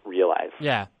watchers realize.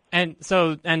 Yeah. And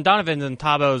Donovan's and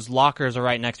Tabo's lockers are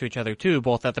right next to each other too,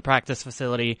 both at the practice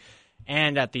facility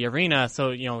and at the arena.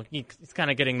 So, he's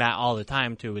kind of getting that all the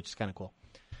time too, which is kind of cool.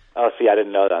 Oh, see, I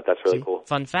didn't know that. That's really cool.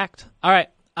 Fun fact. All right.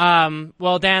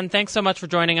 Well, Dan, thanks so much for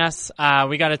joining us.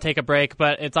 We got to take a break,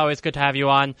 but it's always good to have you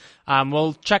on.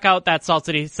 We'll check out that Salt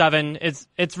City 7.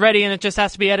 It's ready and it just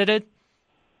has to be edited?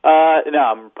 No,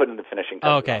 I'm putting the finishing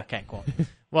touches. Okay, cool.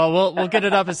 Well, we'll get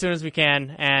it up as soon as we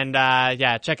can, and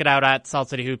check it out at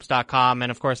saltcityhoops.com,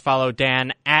 and of course follow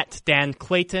Dan at Dan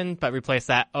Clayton, but replace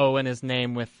that O in his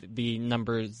name with the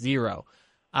number 0.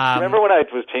 Remember when I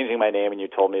was changing my name and you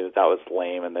told me that was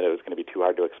lame and that it was going to be too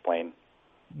hard to explain?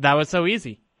 That was so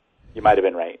easy. You might have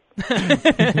been right.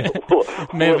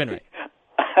 May have been right.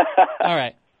 All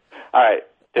right.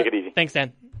 Take it easy. Thanks,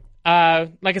 Dan.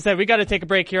 Like I said, we got to take a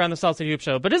break here on the Salt City Hoop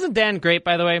Show. But isn't Dan great,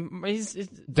 by the way?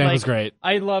 Dan was great.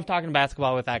 I love talking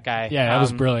basketball with that guy. Yeah, that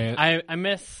was brilliant. I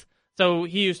miss. So we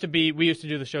used to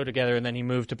do the show together, and then he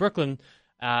moved to Brooklyn.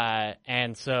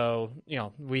 And so,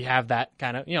 we have that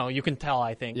kind of, you can tell,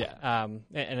 I think. Yeah.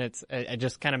 And I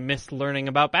just kind of missed learning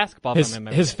about basketball from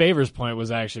him. His Favors point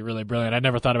was actually really brilliant. I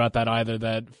never thought about that either,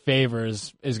 that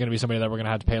Favors is going to be somebody that we're going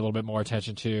to have to pay a little bit more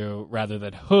attention to rather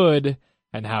than Hood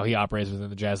and how he operates within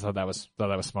the Jazz. I thought that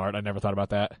was smart. I never thought about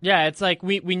that. Yeah, it's like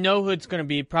we know Hood's going to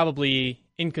be probably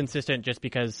inconsistent just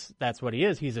because that's what he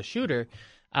is. He's a shooter.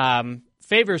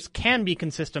 Favors can be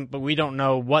consistent, but we don't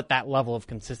know what that level of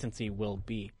consistency will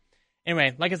be.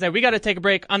 Anyway, like I said, we got to take a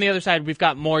break. On the other side, we've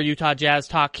got more Utah Jazz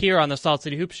talk here on the Salt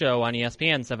City Hoop Show on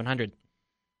ESPN 700.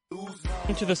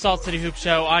 Into the Salt City Hoop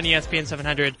Show on ESPN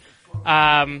 700.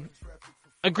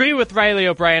 Agree with Riley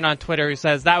O'Brien on Twitter, who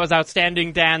says, that was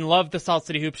outstanding, Dan. Loved the Salt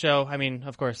City Hoop Show. I mean,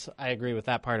 of course, I agree with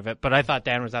that part of it, but I thought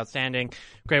Dan was outstanding.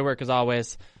 Great work as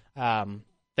always.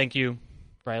 Thank you,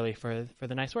 Riley, for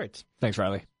the nice words. Thanks,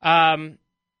 Riley.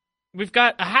 We've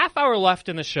got a half hour left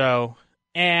in the show,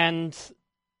 and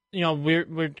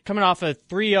we're coming off a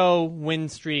 3-0 win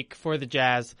streak for the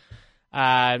Jazz.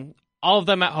 All of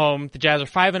them at home. The Jazz are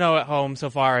 5-0 at home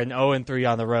so far and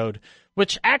 0-3 on the road,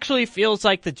 which actually feels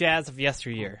like the Jazz of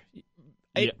yesteryear.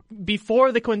 Yeah.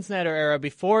 Before the Quinn Snyder era,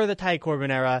 before the Ty Corbin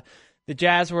era, the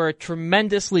Jazz were a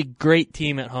tremendously great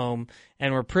team at home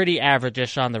and were pretty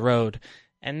average-ish on the road.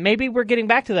 And maybe we're getting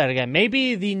back to that again.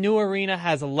 Maybe the new arena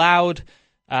has allowed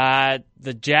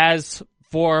the Jazz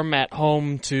form at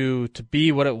home to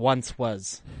be what it once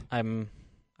was. I don't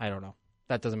know.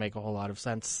 That doesn't make a whole lot of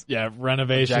sense. Yeah,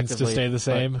 renovations to stay the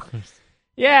same.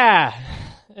 Yeah,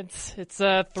 it's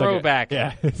a throwback.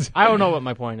 Yeah. I don't know what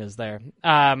my point is there.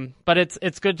 But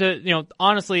it's good to,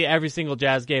 honestly, every single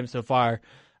Jazz game so far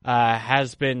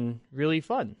has been really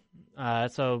fun.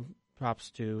 So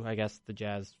props to, I guess, the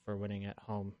Jazz for winning at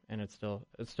home, and it's still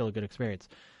a good experience.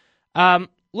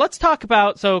 Let's talk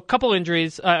about, a couple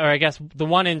injuries, or I guess the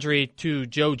one injury to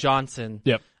Joe Johnson.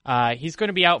 Yep. He's going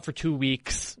to be out for 2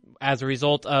 weeks as a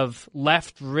result of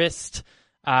left wrist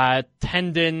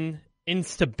tendon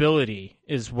instability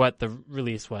is what the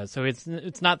release was. So it's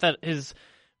not that his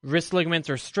wrist ligaments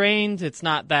are strained. It's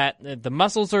not that the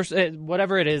muscles are,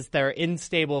 whatever it is, they're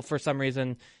unstable for some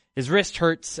reason. His wrist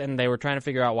hurts, and they were trying to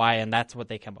figure out why, and that's what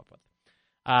they came up with.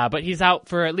 But he's out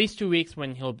for at least 2 weeks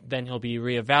when he'll be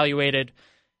reevaluated.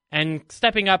 And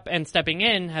stepping up and stepping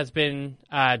in has been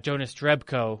Jonas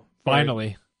Jerebko.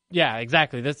 Finally. Yeah,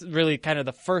 exactly. This is really kind of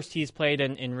the first he's played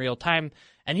in real time.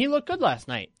 And he looked good last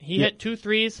night. He hit 2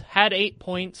 threes, had 8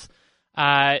 points,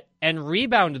 and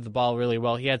rebounded the ball really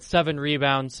well. He had 7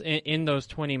 rebounds in those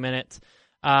 20 minutes.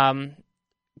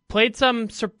 Played some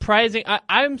surprising...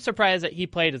 I'm surprised that he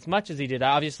played as much as he did.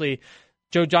 Obviously,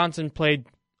 Joe Johnson played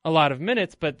a lot of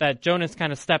minutes, but that Jonas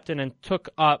kind of stepped in and took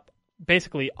up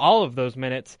basically all of those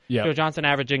minutes. Yep. Joe Johnson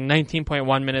averaging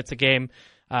 19.1 minutes a game.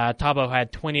 Thabo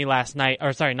had 20 last night.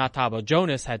 Or sorry, not Thabo.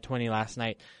 Jonas had 20 last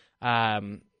night.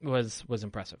 Was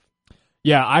impressive.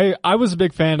 Yeah, I was a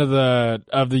big fan of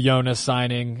the Jonas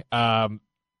signing.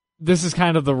 This is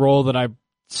kind of the role that I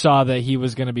saw that he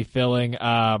was going to be filling,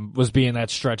 was being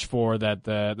that stretch 4 that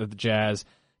the Jazz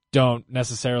don't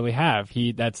necessarily have.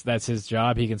 That's his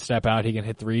job. He can step out, he can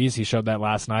hit threes. He showed that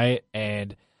last night,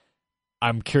 and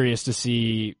I'm curious to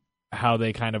see how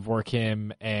they kind of work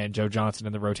him and Joe Johnson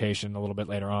in the rotation a little bit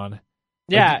later on.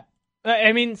 Yeah.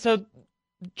 I mean, so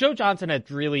Joe Johnson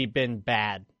had really been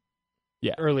bad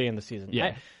early in the season.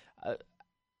 Yeah.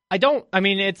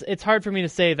 It's hard for me to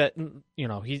say that,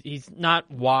 he's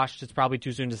not washed. It's probably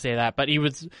too soon to say that, but he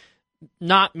was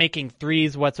not making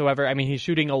threes whatsoever. I mean, he's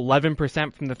shooting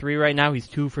 11% from the three right now. He's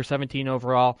 2 for 17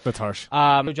 overall. That's harsh.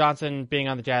 Joe Johnson being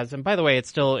on the Jazz, and by the way, it's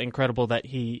still incredible that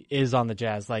he is on the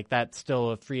Jazz. Like, that's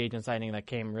still a free agent signing that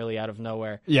came really out of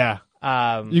nowhere. Yeah.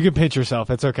 You can pinch yourself.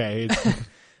 It's okay.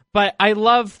 But I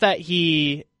love that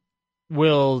he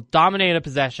will dominate a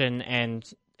possession and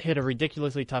hit a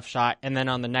ridiculously tough shot, and then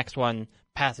on the next one,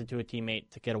 pass it to a teammate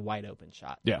to get a wide open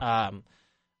shot. Yeah.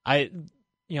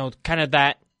 Kind of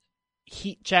that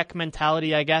heat check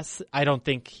mentality, I guess. I don't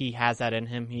think he has that in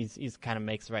him. He's kind of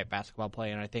makes the right basketball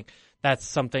play, and I think that's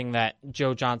something that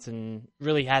Joe Johnson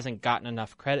really hasn't gotten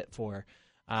enough credit for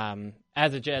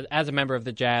as a member of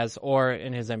the Jazz or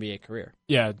in his NBA career.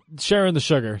 Yeah, sharing the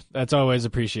sugar. That's always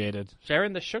appreciated.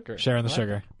 Sharing the sugar. Sharing the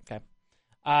sugar. Okay.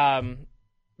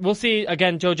 We'll see.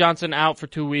 Again, Joe Johnson out for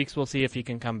 2 weeks. We'll see if he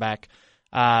can come back.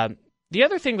 The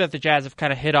other thing that the Jazz have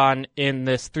kind of hit on in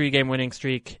this 3-game winning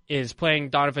streak is playing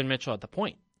Donovan Mitchell at the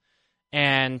point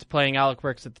and playing Alec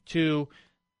Burks at the 2.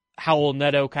 Raul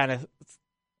Neto kind of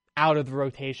out of the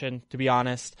rotation, to be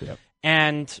honest. Yep.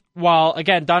 And while,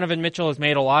 again, Donovan Mitchell has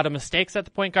made a lot of mistakes at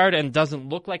the point guard and doesn't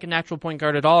look like a natural point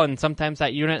guard at all, and sometimes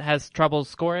that unit has trouble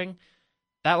scoring,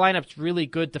 that lineup's really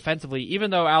good defensively,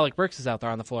 even though Alec Burks is out there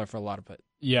on the floor for a lot of it.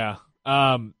 Yeah.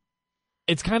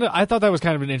 I thought that was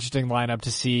kind of an interesting lineup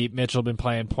to see Mitchell been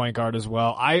playing point guard as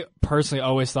well. I personally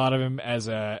always thought of him as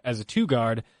a 2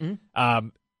 guard. Mm-hmm.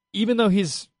 Even though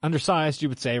he's undersized, you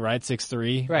would say, right?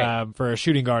 6'3". Right. For a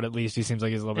shooting guard, at least, he seems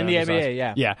like he's a little bit in the undersized. NBA,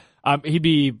 yeah. Yeah. He'd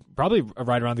be probably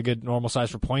right around the good normal size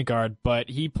for point guard, but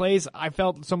he plays, I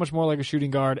felt, so much more like a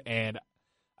shooting guard, and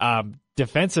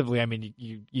defensively, I mean,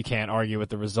 you can't argue with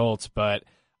the results, but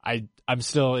I'm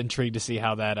still intrigued to see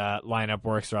how that lineup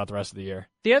works throughout the rest of the year.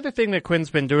 The other thing that Quinn's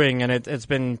been doing, and it's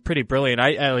been pretty brilliant,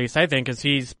 at least I think, is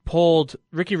he's pulled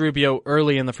Ricky Rubio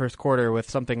early in the first quarter with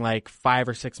something like 5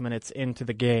 or 6 minutes into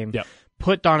the game. Yep.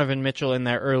 Put Donovan Mitchell in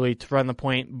there early to run the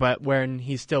point, but when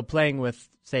he's still playing with,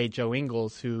 say, Joe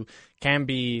Ingles, who can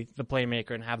be the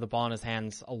playmaker and have the ball in his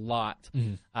hands a lot.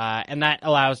 Mm-hmm. And that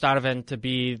allows Donovan to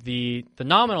be the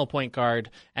nominal point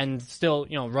guard and still,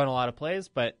 run a lot of plays,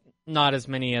 but not as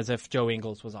many as if Joe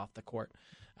Ingles was off the court.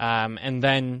 And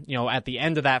then, at the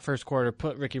end of that first quarter,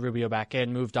 put Ricky Rubio back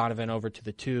in, move Donovan over to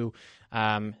the 2.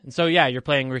 And so, yeah, you're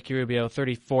playing Ricky Rubio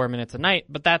 34 minutes a night,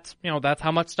 but that's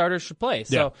how much starters should play.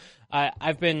 So,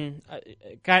 I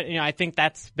think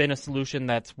that's been a solution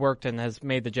that's worked and has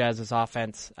made the Jazz's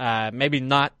offense, maybe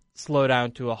not slow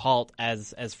down to a halt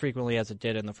as frequently as it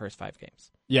did in the first 5 games.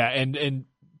 Yeah. And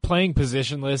playing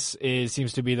positionless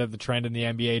seems to be the trend in the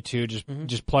NBA too.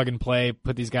 Just plug and play,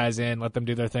 put these guys in, let them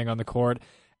do their thing on the court.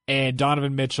 And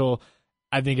Donovan Mitchell,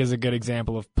 I think, is a good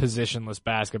example of positionless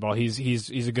basketball.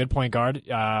 He's a good point guard.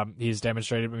 He's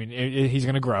demonstrated. I mean, he's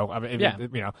going to grow.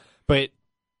 But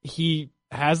he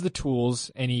has the tools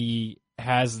and he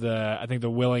has the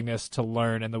willingness to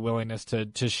learn and the willingness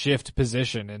to shift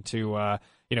position into.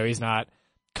 He's not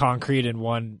concrete in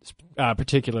one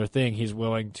particular thing. He's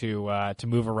willing to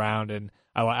move around, and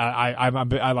I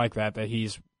like that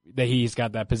he's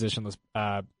got that positionless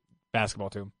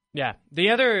basketball to him. Yeah.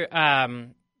 The other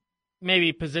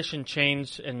maybe position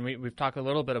change, and we've talked a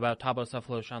little bit about Thabo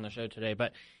Sefolosha on the show today,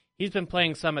 but he's been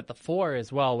playing some at the 4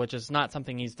 as well, which is not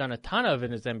something he's done a ton of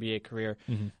in his NBA career,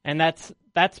 and that's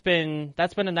been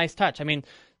a nice touch. I mean,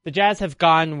 the Jazz have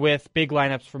gone with big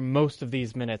lineups for most of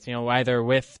these minutes, either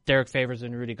with Derek Favors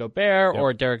and Rudy Gobert,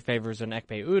 or Derek Favors and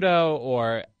Ekpe Udoh,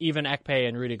 or even Ekpe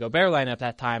and Rudy Gobert lineup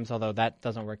at times, although that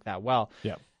doesn't work that well.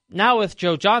 Yeah. Now with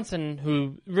Joe Johnson,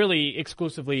 who really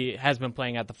exclusively has been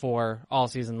playing at the 4 all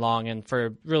season long and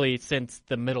for really since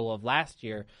the middle of last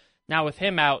year, now with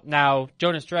him out, now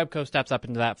Jonas Jerebko steps up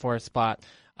into that 4 spot.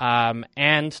 And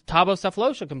Thabo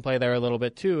Sefolosha can play there a little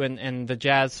bit too, and the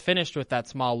Jazz finished with that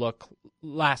small look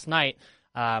last night.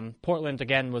 Portland,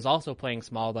 again, was also playing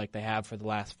small like they have for the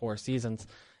last 4 seasons,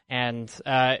 and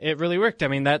it really worked. I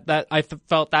mean, I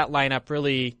felt that lineup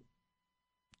really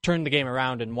turned the game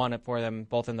around and won it for them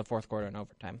both in the fourth quarter and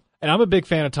overtime. And I'm a big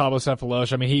fan of Thabo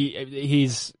Sefolosha. I mean,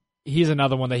 he's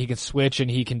another one that he can switch and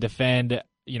he can defend,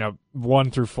 1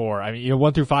 through 4. I mean,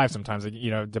 1 through 5 sometimes,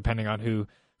 depending on who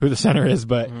the center is,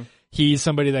 but he's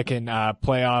somebody that can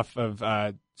play off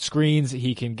of screens.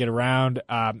 He can get around,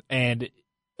 and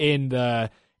in the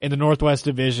Northwest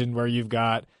Division where you've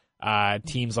got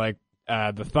teams like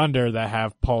the Thunder that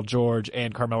have Paul George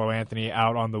and Carmelo Anthony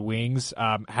out on the wings,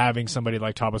 having somebody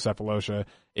like Thabo Sefolosha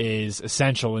is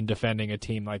essential in defending a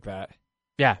team like that.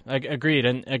 Yeah, agreed.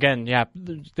 And again,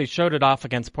 they showed it off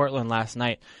against Portland last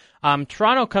night.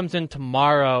 Toronto comes in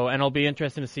tomorrow, and it'll be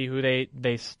interesting to see who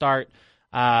they start.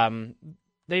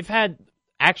 They've had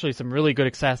actually some really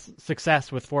good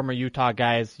success with former Utah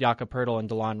guys, Jakob Poeltl and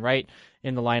DeLon Wright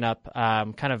in the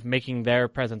lineup, kind of making their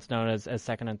presence known as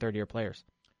second and third year players.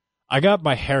 I got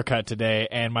my haircut today,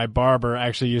 and my barber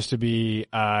actually used to be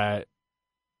Jakob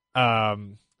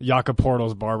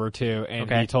Poeltl's barber too, and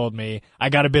he told me, I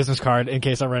got a business card in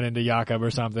case I run into Jakob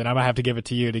or something. I'm gonna have to give it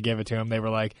to you to give it to him. They were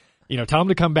like, tell him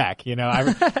to come back.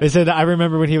 They said, I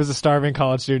remember when he was a starving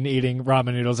college student eating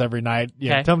ramen noodles every night.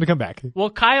 Tell him to come back. Well,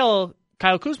 Kyle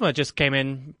Kuzma just came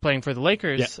in playing for the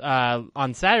Lakers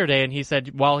on Saturday, and he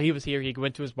said while he was here, he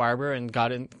went to his barber and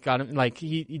got him. Like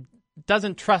he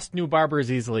doesn't trust new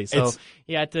barbers easily, so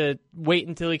he had to wait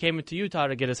until he came into Utah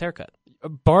to get his haircut.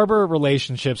 Barber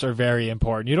relationships are very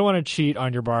important. You don't want to cheat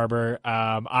on your barber.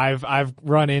 I've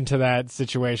run into that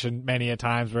situation many a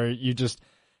times where you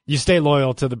stay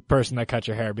loyal to the person that cut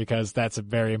your hair, because that's a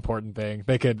very important thing.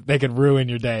 They could ruin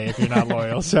your day if you're not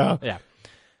loyal. So yeah.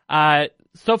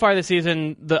 So far this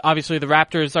season, obviously the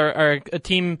Raptors are a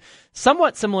team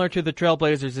somewhat similar to the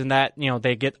Trailblazers in that,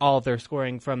 they get all of their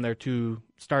scoring from their two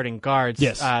starting guards,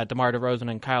 DeMar DeRozan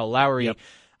and Kyle Lowry. Yep.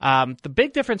 The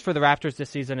big difference for the Raptors this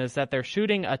season is that they're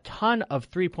shooting a ton of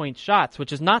 3-point shots,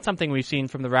 which is not something we've seen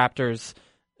from the Raptors,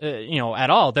 at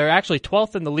all. They're actually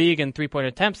 12th in the league in 3-point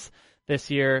attempts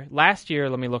this year. Last year,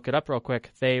 let me look it up real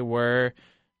quick, they were,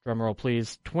 drumroll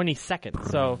please, 22nd.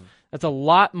 So that's a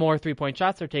lot more 3-point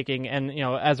shots they're taking, and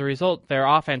as a result, their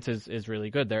offense is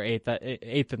really good. They're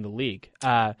eighth in the league.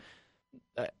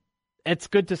 It's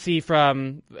good to see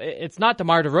it's not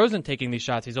DeMar DeRozan taking these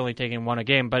shots. He's only taking one a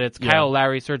game, but it's Kyle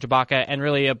Lowry, Serge Ibaka, and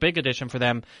really a big addition for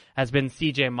them has been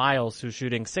CJ Miles, who's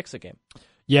shooting 6 a game.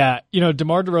 Yeah,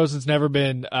 DeMar DeRozan's never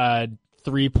been a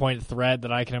 3-point threat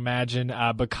that I can imagine,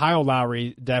 but Kyle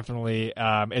Lowry definitely,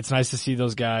 it's nice to see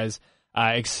those guys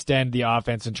extend the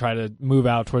offense and try to move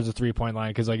out towards the 3-point line,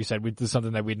 because like you said, this is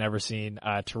something that we'd never seen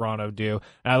Toronto do.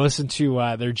 And I listened to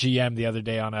their GM the other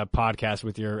day on a podcast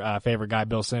with your favorite guy,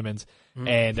 Bill Simmons,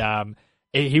 and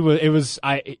Masai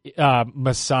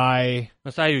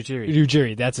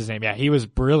Ujiri, that's his name. Yeah, he was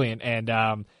brilliant,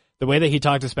 and the way that he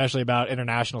talked, especially about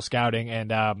international scouting and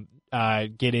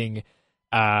getting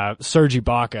Serge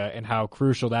Ibaka and how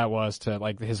crucial that was to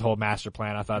like his whole master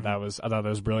plan. I thought that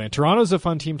was brilliant. Toronto's a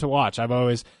fun team to watch. I've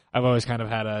always kind of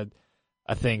had a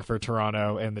thing for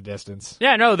Toronto in the distance.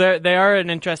 Yeah, no, they are an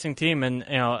interesting team, and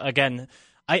again,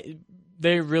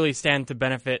 they really stand to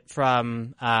benefit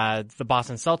from the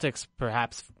Boston Celtics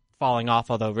perhaps falling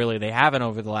off, although really they haven't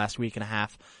over the last week and a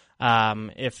half.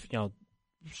 If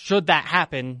should that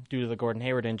happen due to the Gordon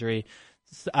Hayward injury,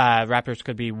 Raptors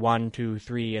could be 1, 2,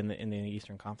 3 in the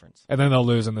Eastern Conference, and then they'll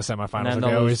lose in the semifinals.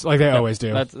 They always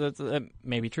do. That's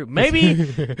maybe true.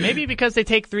 Maybe because they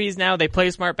take threes now, they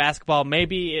play smart basketball.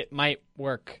 Maybe it might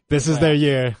work. This is their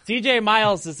year. CJ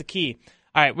Miles is the key.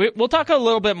 All right, we'll talk a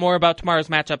little bit more about tomorrow's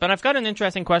matchup, and I've got an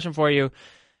interesting question for you.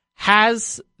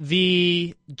 Has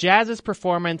the Jazz's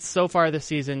performance so far this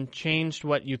season changed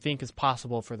what you think is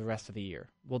possible for the rest of the year?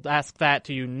 We'll ask that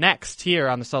to you next here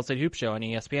on the Salt City Hoop Show on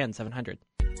ESPN 700.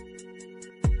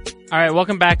 All right,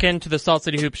 welcome back into the Salt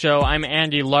City Hoop Show. I'm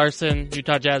Andy Larson,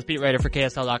 Utah Jazz beat writer for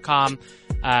KSL.com,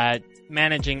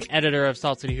 managing editor of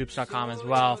SaltCityHoops.com as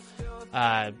well.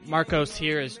 Marcos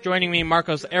here is joining me.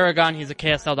 Marcos Aragon, he's a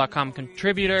KSL.com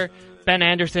contributor. Ben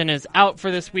Anderson is out for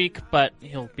this week, but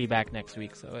he'll be back next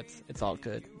week, so it's all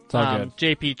good. It's all good.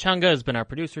 JP Chunga has been our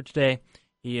producer today.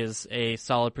 He is a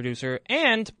solid producer,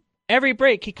 and every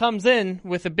break he comes in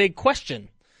with a big question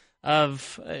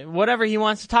of whatever he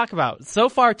wants to talk about. So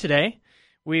far today,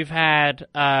 we've had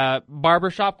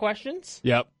barbershop questions.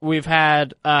 Yep. We've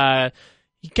had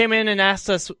he came in and asked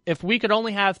us if we could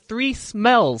only have 3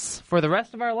 smells for the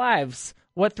rest of our lives,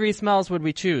 what 3 smells would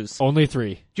we choose? Only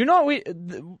 3. Do you know what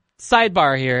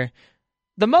sidebar here,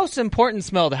 the most important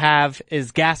smell to have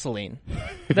is gasoline.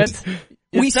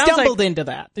 We stumbled into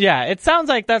that. Yeah, it sounds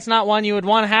like that's not one you would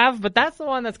want to have, but that's the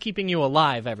one that's keeping you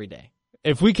alive every day.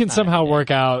 If we can somehow work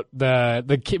out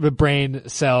the brain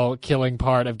cell killing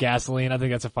part of gasoline, I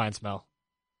think that's a fine smell.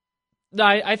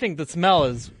 I think the smell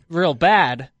is real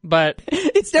bad, but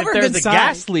it's never if there's been a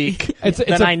gas leak,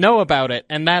 then I know about it,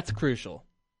 and that's crucial.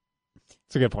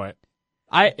 It's a good point.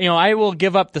 I will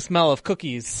give up the smell of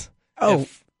cookies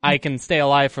if I can stay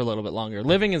alive for a little bit longer.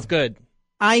 Living is good.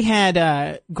 I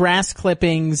had grass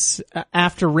clippings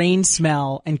after rain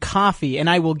smell and coffee, and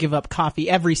I will give up coffee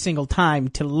every single time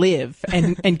to live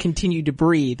and continue to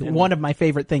breathe. One of my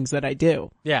favorite things that I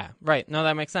do. Yeah, right. No,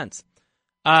 that makes sense.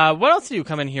 What else do you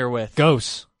come in here with?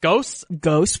 Ghosts. Ghosts?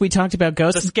 Ghosts. We talked about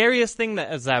ghosts. The scariest thing that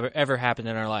has ever happened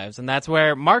in our lives, and that's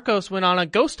where Marcos went on a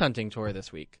ghost hunting tour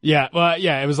this week. Yeah, well,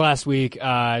 it was last week.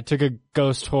 Took a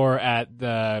ghost tour at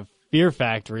the Fear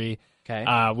Factory,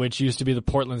 Okay. which used to be the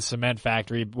Portland Cement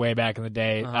Factory way back in the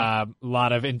day. A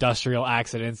lot of industrial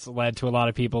accidents led to a lot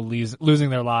of people losing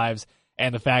their lives,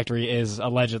 and the factory is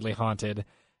allegedly haunted.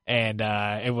 And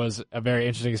it was a very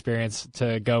interesting experience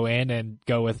to go in and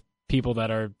go with people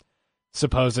that are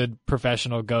supposed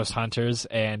professional ghost hunters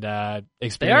and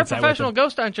experience They are that with professional them.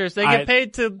 ghost hunters. They get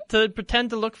paid to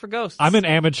pretend to look for ghosts. I'm an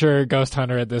amateur ghost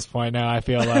hunter at this point now, I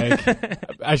feel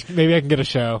like. Maybe I can get a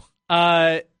show.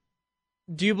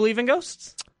 Do you believe in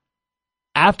ghosts?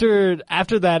 After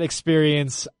that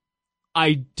experience,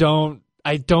 I don't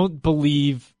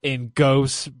believe in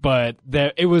ghosts, but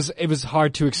it was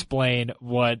hard to explain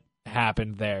what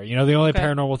happened there. You know, the only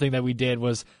paranormal thing that we did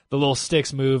was the little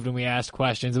sticks moved and we asked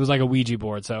questions. It was like a Ouija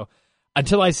board. So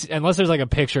unless there's like a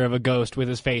picture of a ghost with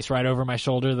his face right over my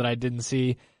shoulder that I didn't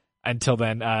see, until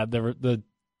then, the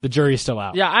jury's still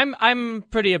out. Yeah, I'm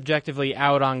pretty objectively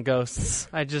out on ghosts.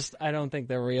 I don't think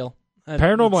they're real.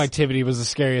 Paranormal Activity was the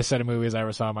scariest set of movies I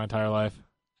ever saw in my entire life.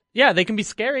 Yeah, they can be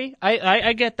scary.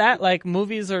 I get that. Like,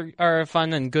 movies are a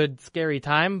fun and good scary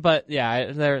time, but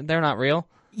yeah, they're not real.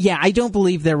 Yeah, I don't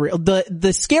believe they're real.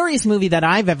 The scariest movie that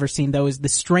I've ever seen, though, is The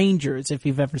Strangers, if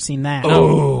you've ever seen that.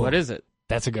 Oh, what is it?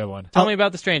 That's a good one. Tell me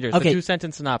about The Strangers. Okay. The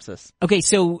 2-sentence synopsis. Okay,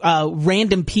 so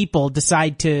random people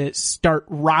decide to start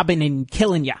robbing and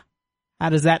killing ya. How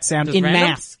does that sound? Just in random?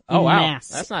 mass. Oh, In wow. mass.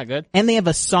 That's not good. And they have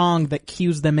a song that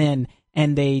cues them in,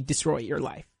 and they destroy your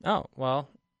life. Oh, well,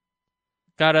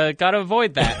 gotta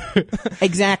avoid that.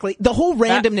 Exactly. The whole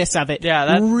randomness of it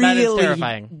that is really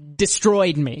terrifying.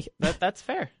 destroyed me. That's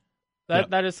fair.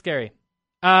 That is scary.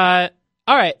 All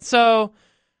right, so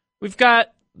we've got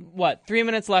 3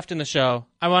 minutes left in the show.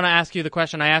 I want to ask you the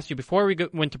question I asked you before we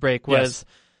went to break was,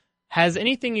 has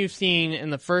anything you've seen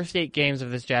in the first 8 games of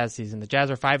this Jazz season, the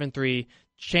Jazz are 5-3,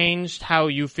 changed how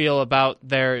you feel about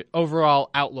their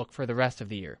overall outlook for the rest of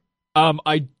the year?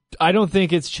 I don't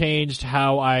think it's changed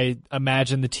how I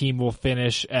imagine the team will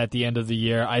finish at the end of the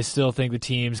year. I still think the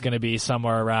team's going to be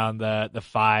somewhere around the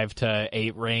 5 to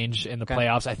 8 range in the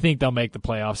playoffs. I think they'll make the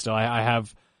playoffs still. I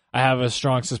have a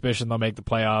strong suspicion they'll make the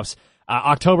playoffs.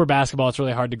 October basketball, it's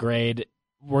really hard to grade.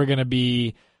 We're going to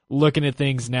be looking at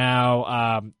things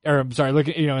now,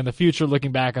 looking, in the future,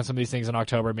 looking back on some of these things in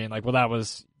October, being like, well, that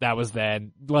was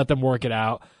then. Let them work it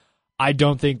out. I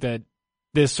don't think that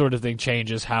this sort of thing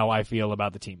changes how I feel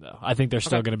about the team, though. I think they're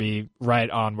still going to be right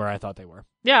on where I thought they were.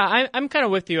 Yeah, I'm kind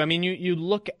of with you. I mean, you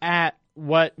look at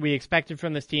what we expected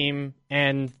from this team,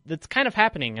 and it's kind of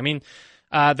happening. I mean,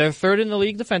 they're third in the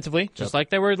league defensively, just like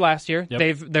they were last year.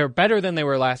 Yep. They're better than they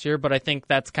were last year, but I think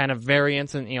that's kind of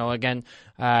variance. And again,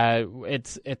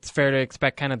 it's fair to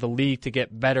expect kind of the league to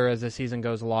get better as the season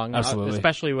goes along. Absolutely,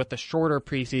 especially with the shorter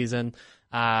preseason.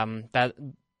 That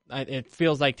it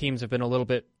feels like teams have been a little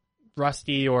bit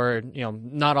rusty or,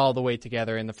 not all the way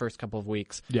together in the first couple of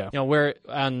weeks. Yeah. We're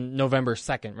on November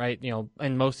 2nd, right?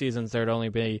 In most seasons there'd only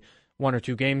be 1 or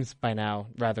 2 games by now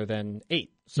rather than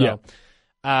 8. So,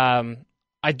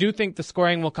 I do think the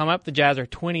scoring will come up. The Jazz are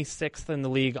 26th in the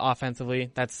league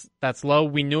offensively. That's low.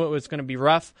 We knew it was going to be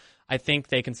rough. I think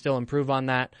they can still improve on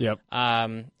that. Yep.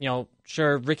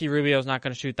 Sure, Ricky Rubio's not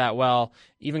going to shoot that well.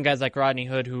 Even guys like Rodney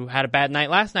Hood, who had a bad night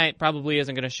last night, probably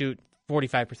isn't going to shoot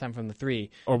 45% from the 3.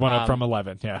 Or 1 up from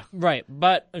 11, yeah. Right,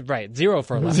 0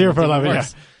 for 11. 0 for 11,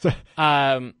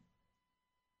 yeah.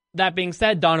 That being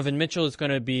said, Donovan Mitchell is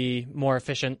going to be more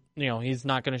efficient. He's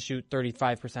not going to shoot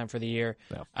 35% for the year.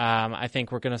 No. I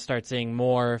think we're going to start seeing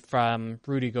more from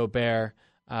Rudy Gobert,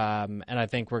 and I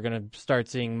think we're going to start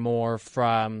seeing more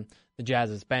from the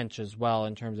Jazz's bench as well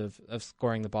in terms of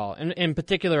scoring the ball. And in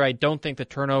particular, I don't think the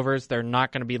turnovers, they're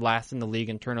not going to be last in the league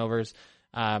in turnovers.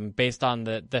 Based on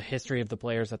the history of the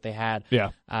players that they had. Yeah.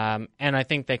 And I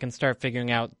think they can start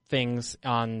figuring out things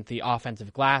on the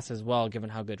offensive glass as well, given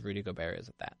how good Rudy Gobert is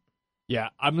at that. Yeah,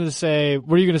 I'm going to say,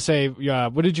 what are you going to say?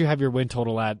 What did you have your win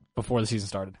total at before the season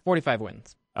started? 45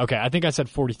 wins. Okay, I think I said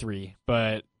 43,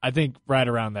 but I think right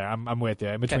around there. I'm with you.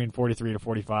 In between 43 to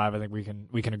 45, I think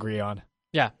we can agree on.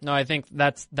 Yeah, no, I think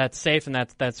that's safe and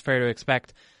that's fair to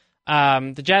expect.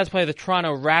 The Jazz play the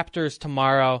Toronto Raptors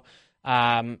tomorrow.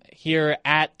 Here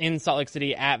in Salt Lake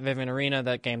City at Vivint Arena.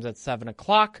 That game's at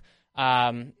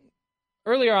 7:00.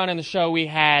 Earlier on in the show, we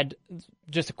had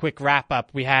just a quick wrap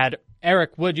up. We had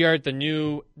Eric Woodyard, the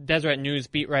new Deseret News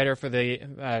beat writer for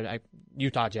the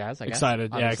Utah Jazz. I guess,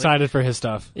 excited for his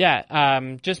stuff.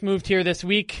 Yeah, just moved here this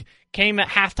week. Came at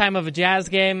halftime of a Jazz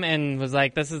game and was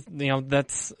like,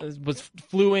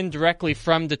 flew in directly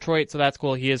from Detroit, so that's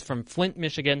cool. He is from Flint,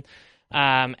 Michigan.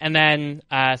 And then,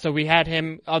 so we had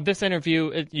him, this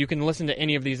interview, you can listen to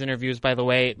any of these interviews, by the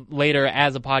way, later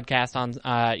as a podcast on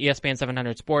ESPN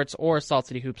 700 Sports or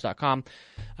SaltCityHoops.com.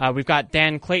 We've got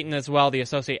Dan Clayton as well, the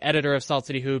associate editor of Salt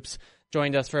City Hoops,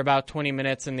 joined us for about 20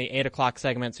 minutes in the 8 o'clock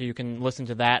segment, so you can listen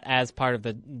to that as part of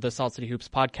the Salt City Hoops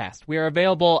podcast. We are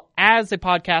available as a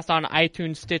podcast on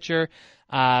iTunes, Stitcher,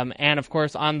 and of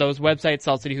course on those websites,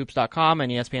 saltcityhoops.com and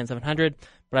ESPN 700.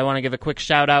 But I want to give a quick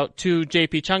shout out to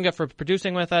JP Chunga for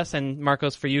producing with us, and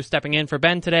Marcos for you stepping in for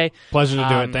Ben today. Pleasure to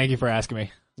do it. Thank you for asking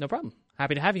me. No problem.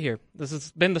 Happy to have you here. This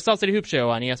has been the Salt City Hoops Show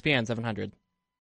on ESPN 700.